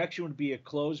 and a rejection would be a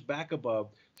close back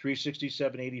above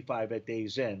 367.85 at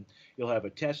day's end, you'll have a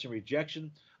test and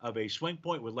rejection of a swing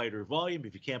point with lighter volume.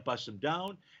 If you can't bust them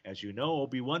down, as you know,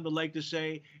 Obi-Wan would like to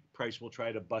say, price will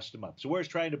try to bust them up. So where's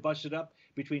trying to bust it up?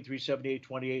 Between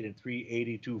 378.28 and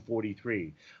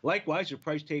 382.43. Likewise, if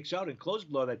price takes out and closes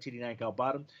below that TD9 count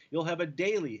bottom, you'll have a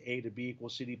daily A to B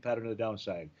equals CD pattern to the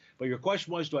downside. But your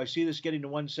question was, do I see this getting to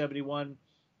 171?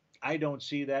 I don't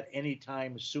see that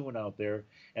anytime soon out there,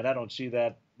 and I don't see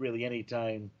that really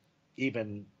anytime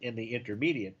even in the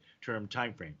intermediate term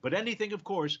time frame. But anything, of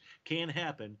course, can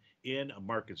happen in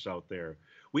markets out there.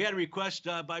 We had a request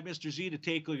by Mr. Z to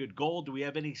take a look at gold. Do we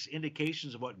have any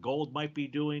indications of what gold might be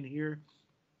doing here?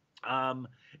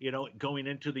 Going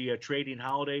into the trading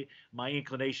holiday, my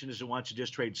inclination is to want to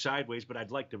just trade sideways, but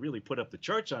I'd like to really put up the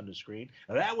charts on the screen.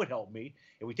 Now, that would help me.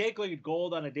 If we take a look at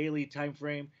gold on a daily time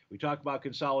frame, we talk about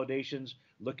consolidations.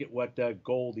 Look at what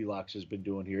Goldilocks has been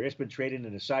doing here. It's been trading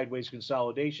in a sideways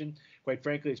consolidation. Quite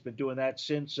frankly, it's been doing that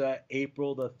since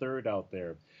April the 3rd out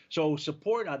there. So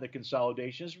support on the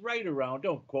consolidation is right around,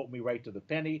 don't quote me right to the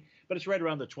penny, but it's right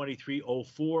around the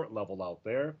 2304 level out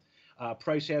there.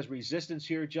 Price has resistance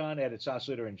here, John, at its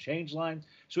oscillator and change line.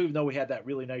 So even though we had that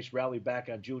really nice rally back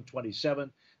on June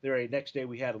 27th, next day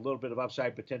we had a little bit of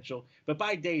upside potential. But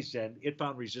by day's end, it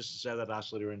found resistance at that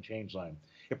oscillator and change line.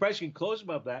 If price can close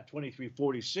above that,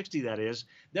 23.40.60 that is,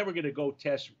 then we're going to go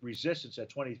test resistance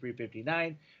at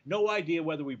 23.59. No idea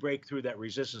whether we break through that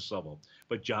resistance level.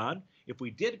 But John, if we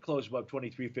did close above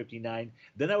 23.59,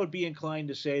 then I would be inclined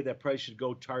to say that price should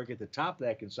go target the top of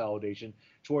that consolidation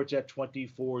towards that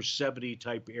 24.70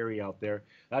 type area out there.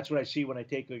 That's what I see when I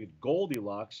take a look at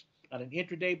Goldilocks. On an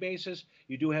intraday basis,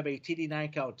 you do have a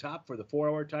TD9 count top for the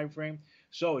 4-hour time frame.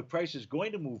 So if price is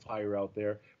going to move higher out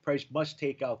there, price must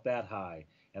take out that high.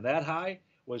 And that high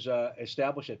was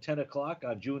established at 10 o'clock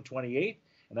on June 28th,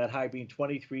 and that high being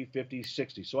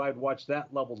 23.50.60. So I'd watch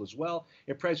that level as well.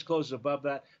 If price closes above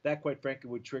that, that quite frankly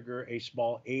would trigger a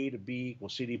small A to B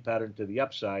equals CD pattern to the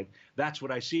upside. That's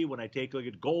what I see when I take a look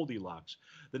at Goldilocks.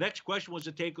 The next question was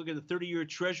to take a look at the 30-year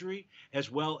Treasury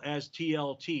as well as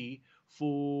TLT.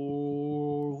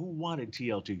 For who wanted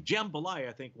TLT? Jambalaya,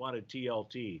 I think, wanted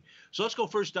TLT. So let's go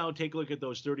first down, take a look at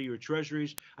those 30-year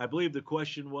treasuries. I believe the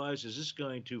question was, is this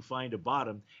going to find a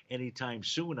bottom anytime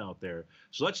soon out there?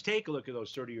 So let's take a look at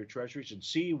those 30-year treasuries and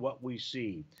see what we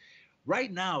see. Right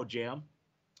now, Jam,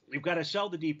 we've got to sell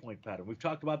the D-point pattern. We've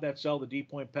talked about that sell the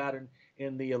D-point pattern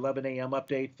in the 11 a.m.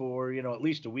 update for, at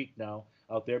least a week now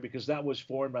out there, because that was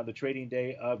formed on the trading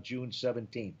day of June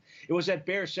 17th. It was that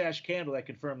bear sash candle that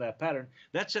confirmed that pattern.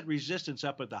 That set resistance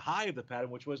up at the high of the pattern,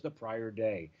 which was the prior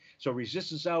day. So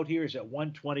resistance out here is at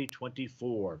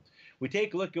 120.24. We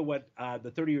take a look at what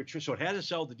the 30-year, so it has to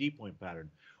sell the D-point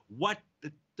pattern. What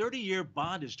the 30-year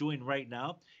bond is doing right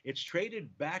now, it's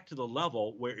traded back to the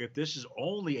level where if this is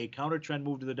only a counter trend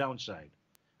move to the downside,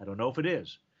 I don't know if it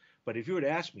is, but if you were to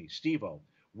ask me, Steve-O,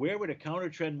 where would a counter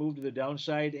trend move to the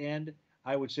downside end?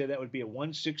 I would say that would be at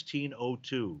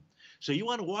 116.02. So you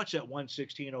want to watch that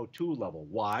 116.02 level.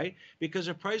 Why? Because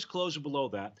if price closes below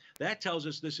that, that tells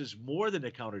us this is more than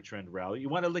a counter trend rally. You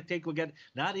want to take a look at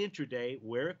not intraday,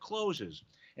 where it closes.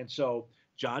 And so,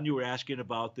 John, you were asking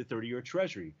about the 30-year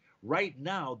Treasury. Right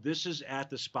now, this is at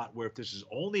the spot where if this is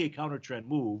only a counter trend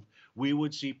move, we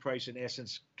would see price in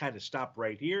essence kind of stop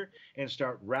right here and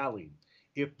start rallying.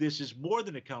 If this is more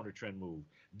than a counter trend move,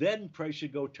 then price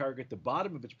should go target the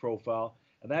bottom of its profile,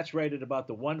 and that's right at about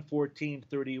the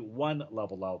 114.31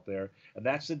 level out there, and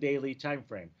that's the daily time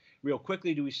frame. Real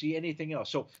quickly, do we see anything else?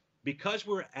 So because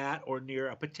we're at or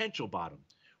near a potential bottom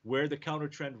where the counter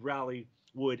trend rally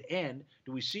would end,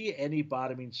 do we see any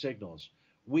bottoming signals?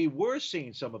 We were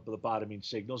seeing some of the bottoming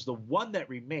signals. The one that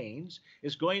remains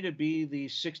is going to be the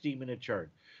 60-minute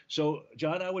chart. So,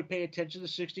 John, I would pay attention to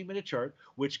the 60-minute chart,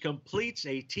 which completes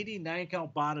a TD9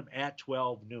 count bottom at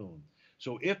 12 noon.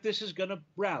 So if this is going to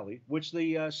rally, which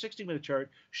the 60-minute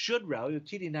chart should rally, the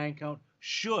TD9 count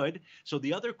should. So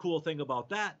the other cool thing about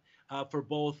that for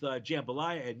both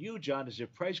Jambalaya and you, John, is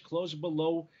if price closes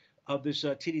below of this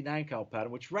TD9 count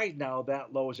pattern, which right now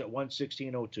that low is at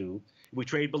 116.02. If we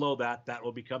trade below that, that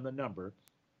will become the number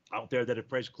out there that if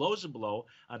price closes below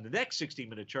on the next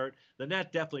 60-minute chart, then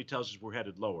that definitely tells us we're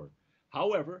headed lower.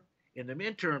 However, in the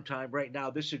midterm time right now,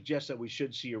 this suggests that we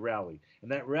should see a rally.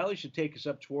 And that rally should take us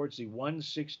up towards the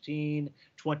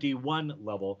 116.21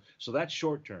 level. So that's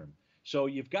short term. So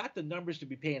you've got the numbers to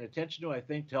be paying attention to, I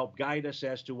think, to help guide us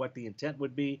as to what the intent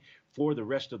would be for the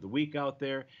rest of the week out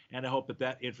there. And I hope that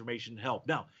that information helped.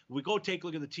 Now, we go take a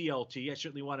look at the TLT. I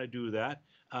certainly want to do that.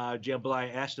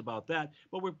 Jambalaya asked about that.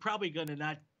 But we're probably going to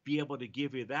not be able to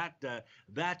give you that type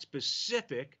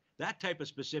of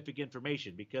specific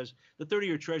information, because the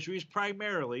 30-year Treasury is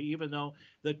primarily, even though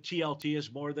the TLT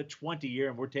is more the 20-year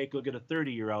and we're taking a look at a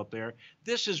 30-year out there,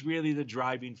 this is really the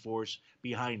driving force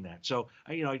behind that. So,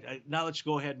 now let's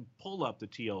go ahead and pull up the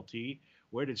TLT.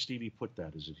 Where did Stevie put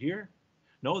that? Is it here?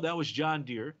 No, that was John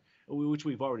Deere, which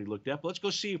we've already looked at. But let's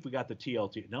go see if we got the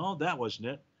TLT. No, that wasn't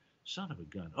it. Son of a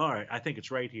gun. All right, I think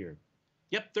it's right here.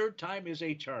 Yep, third time is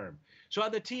a charm. So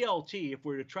on the TLT, if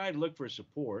we're to try to look for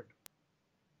support,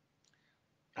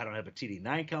 I don't have a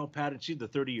TD9 count pattern. See, the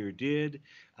 30-year did.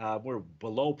 We're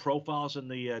below profiles in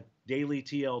the daily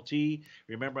TLT.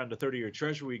 Remember, on the 30-year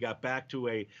Treasury, we got back to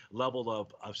a level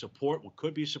of support, what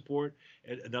could be support.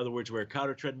 In other words, where a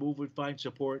counter trend move would find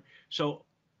support. So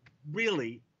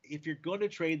really, if you're going to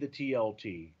trade the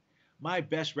TLT, my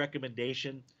best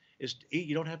recommendation is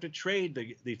you don't have to trade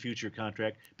the future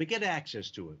contract, but get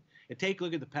access to it. And take a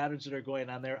look at the patterns that are going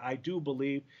on there. I do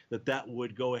believe that that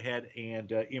would go ahead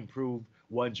and improve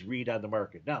one's read on the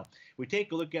market. Now, we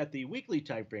take a look at the weekly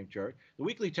time frame chart. The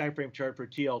weekly time frame chart for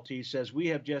TLT says we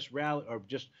have just rallied or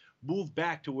just moved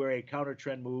back to where a counter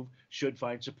trend move should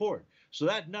find support. So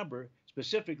that number is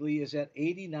specifically is at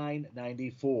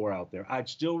 89.94 out there. I'd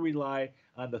still rely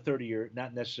on the 30-year,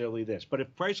 not necessarily this. But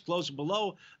if price closes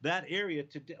below that area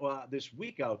today, this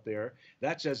week out there,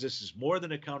 that says this is more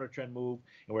than a counter trend move,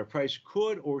 and where price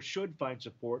could or should find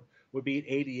support would be at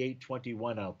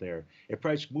 88.21 out there. If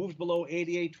price moves below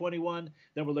 88.21,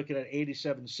 then we're looking at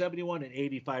 87.71 and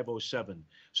 85.07.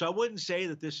 So I wouldn't say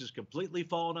that this is completely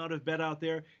fallen out of bed out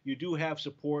there. You do have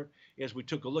support, as we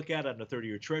took a look at on the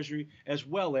 30-year Treasury, as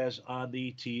well as on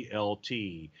the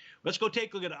TLT. Let's go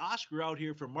take a look at Oscar out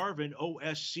here for Marvin,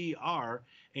 OSCR.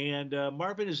 And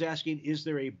Marvin is asking, is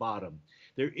there a bottom?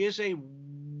 There is a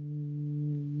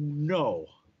no.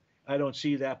 I don't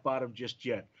see that bottom just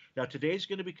yet. Now, today's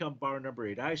going to become bar number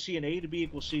 8. I see an A to B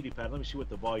equals CD pattern. Let me see what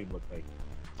the volume looked like.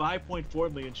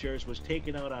 5.4 million shares was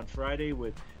taken out on Friday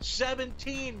with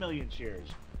 17 million shares.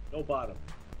 No bottom.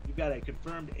 You've got a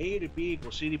confirmed A to B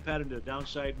equals CD pattern to the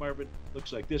downside, Marvin.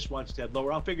 Looks like this one's to head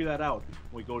lower. I'll figure that out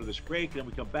when we go to this break. Then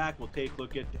we come back. We'll take a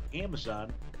look at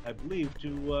Amazon, I believe,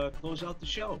 to close out the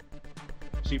show.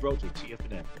 Steve Rhodes with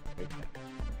TFNN. Right back.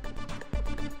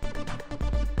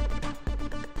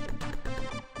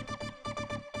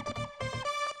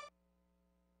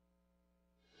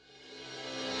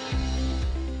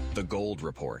 The Gold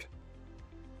Report.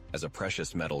 As a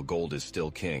precious metal, gold is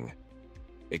still king.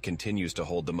 It continues to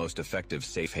hold the most effective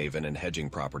safe haven and hedging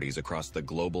properties across the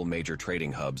global major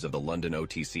trading hubs of the London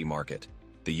OTC market,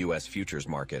 the U.S. futures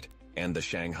market, and the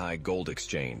Shanghai Gold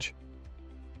Exchange.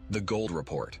 The Gold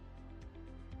Report.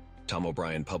 Tom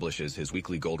O'Brien publishes his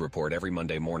weekly gold report every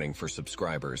Monday morning for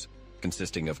subscribers,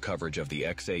 consisting of coverage of the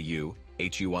XAU,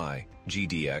 HUI,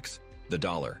 GDX, the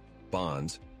dollar,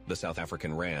 bonds, the South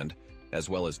African rand, as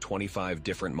well as 25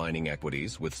 different mining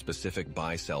equities with specific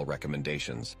buy-sell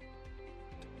recommendations.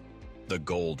 The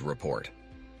Gold Report.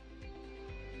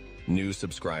 New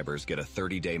subscribers get a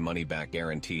 30-day money-back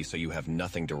guarantee, so you have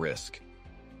nothing to risk.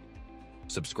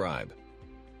 Subscribe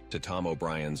to Tom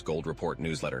O'Brien's Gold Report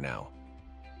newsletter now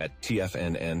at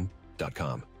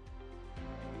TFNN.com.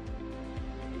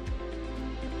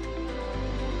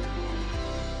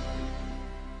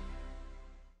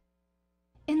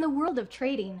 In the world of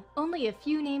trading, only a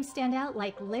few names stand out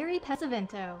like Larry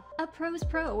Pesavento, a pros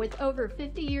pro with over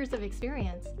 50 years of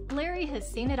experience. Larry has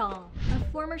seen it all.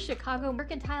 A former Chicago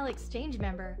Mercantile Exchange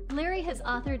member, Larry has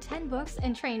authored 10 books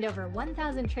and trained over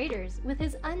 1,000 traders with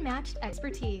his unmatched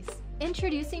expertise.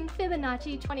 Introducing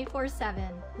Fibonacci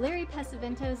 24/7, Larry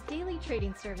Pesavento's daily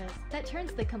trading service that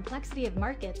turns the complexity of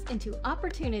markets into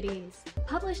opportunities.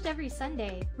 Published every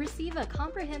Sunday, receive a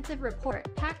comprehensive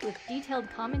report packed with detailed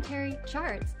commentary,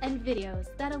 charts, and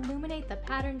videos that illuminate the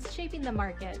patterns shaping the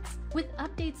markets, with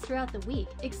updates throughout the week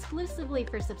exclusively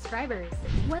for subscribers.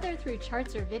 Whether through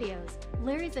charts or videos,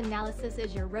 Larry's analysis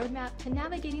is your roadmap to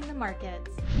navigating the markets.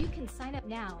 You can sign up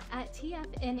now at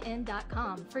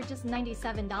TFNN.com for just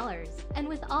 $97. And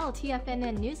with all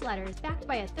TFNN newsletters backed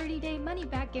by a 30-day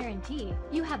money-back guarantee,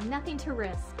 you have nothing to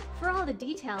risk. For all the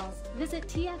details, visit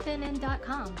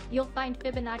TFNN.com. You'll find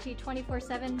Fibonacci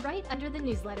 24/7 right under the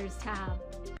newsletters tab.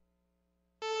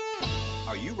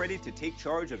 Are you ready to take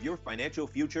charge of your financial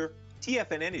future?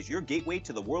 TFNN is your gateway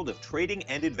to the world of trading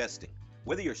and investing.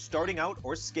 Whether you're starting out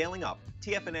or scaling up,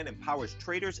 TFNN empowers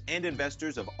traders and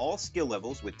investors of all skill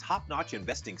levels with top-notch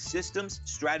investing systems,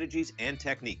 strategies, and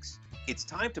techniques. It's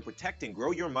time to protect and grow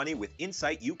your money with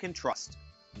insight you can trust.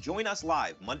 Join us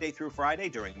live Monday through Friday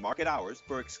during market hours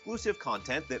for exclusive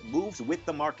content that moves with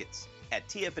the markets. At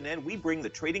TFNN, we bring the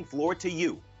trading floor to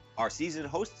you. Our seasoned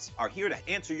hosts are here to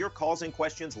answer your calls and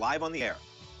questions live on the air.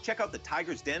 Check out the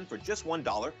Tiger's Den for just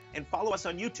 $1 and follow us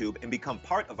on YouTube and become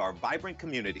part of our vibrant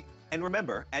community. And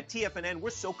remember, at TFNN,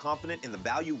 we're so confident in the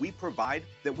value we provide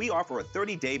that we offer a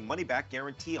 30-day money-back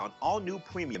guarantee on all new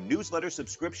premium newsletter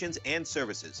subscriptions and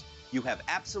services. You have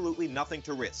absolutely nothing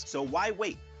to risk, so why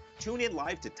wait? Tune in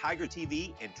live to Tiger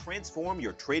TV and transform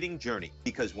your trading journey.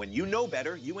 Because when you know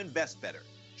better, you invest better.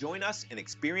 Join us and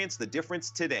experience the difference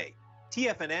today.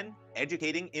 TFNN,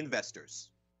 educating investors.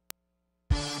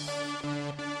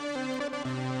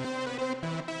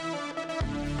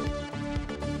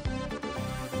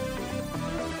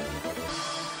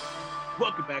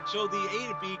 Welcome back. So the A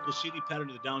to B equals CD pattern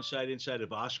to the downside inside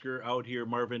of Oscar out here,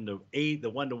 Marvin. The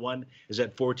 1-to-1 is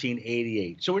at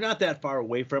 1488. So we're not that far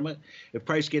away from it. If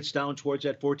price gets down towards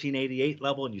that 1488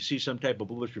 level and you see some type of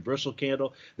bullish reversal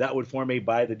candle, that would form a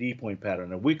buy the D point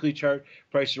pattern. A weekly chart,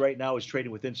 price right now is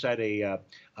trading with inside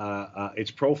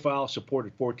its profile, support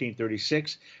at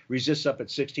 1436, resists up at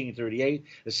 1638.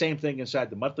 The same thing inside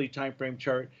the monthly time frame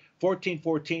chart.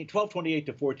 1228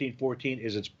 to 1414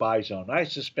 is its buy zone. I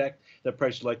suspect the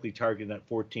price is likely targeting that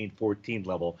 1414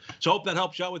 level. So I hope that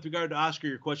helps you out with regard to Oscar.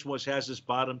 Your question was, has this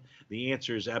bottom? The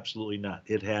answer is absolutely not.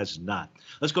 It has not.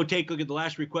 Let's go take a look at the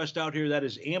last request out here. That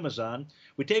is Amazon.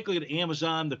 We take a look at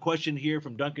Amazon. The question here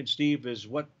from Duncan Steve is,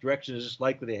 what direction is this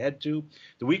likely to head to?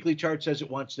 The weekly chart says it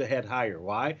wants to head higher.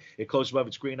 Why? It closed above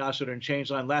its green oscillator and change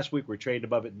line last week. We're trading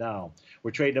above it now.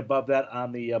 We're trading above that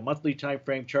on the monthly time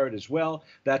frame chart as well.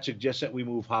 That suggests that we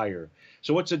move higher.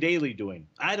 So what's the daily doing?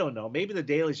 I don't know. Maybe the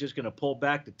daily is just going to pull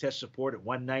back to test support at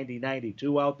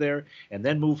 190.92 out there and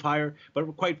then move higher.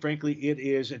 But quite frankly, it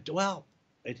is, well,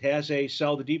 it has a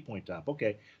sell the deep point top.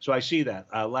 Okay, so I see that.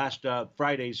 Last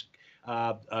Friday's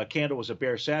candle was a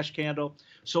bear sash candle.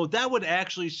 So that would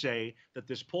actually say that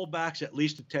this pullback's at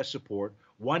least a test support,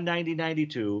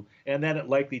 190.92, and then it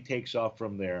likely takes off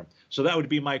from there. So that would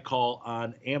be my call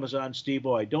on Amazon,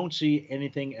 Steve-O. I don't see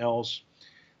anything else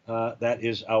that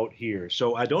is out here.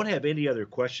 So I don't have any other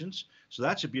questions. So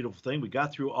that's a beautiful thing. We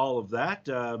got through all of that.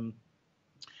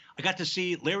 I got to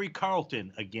see Larry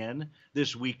Carlton again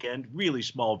this weekend. Really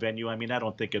small venue. I mean, I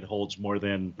don't think it holds more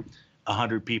than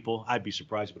 100 people. I'd be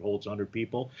surprised if it holds 100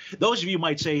 people. Those of you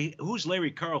might say, who's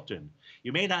Larry Carlton?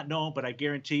 You may not know him, but I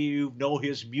guarantee you know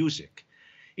his music.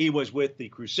 He was with the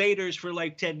Crusaders for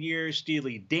like 10 years,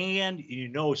 Steely Dan. You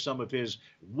know some of his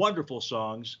wonderful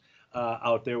songs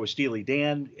out there with Steely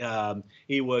Dan.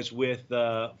 He was with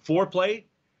Foreplay,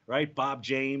 right? Bob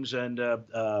James and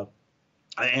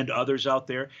others out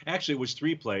there. Actually, it was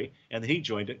 3Play, and he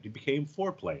joined it. It became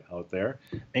 4Play out there,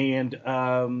 and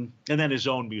then his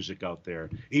own music out there.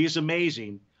 He's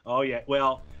amazing. Oh yeah.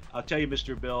 Well, I'll tell you,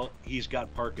 Mr. Bill, he's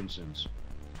got Parkinson's,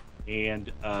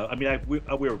 and I mean, we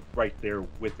were right there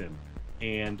with him,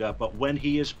 and but when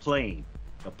he is playing,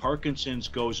 the Parkinson's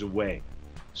goes away.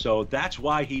 So that's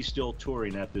why he's still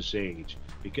touring at this age.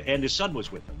 And his son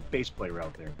was with him, bass player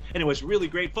out there. Anyways, really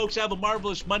great. Folks, have a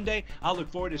marvelous Monday. I'll look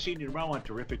forward to seeing you tomorrow on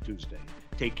Terrific Tuesday.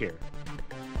 Take care.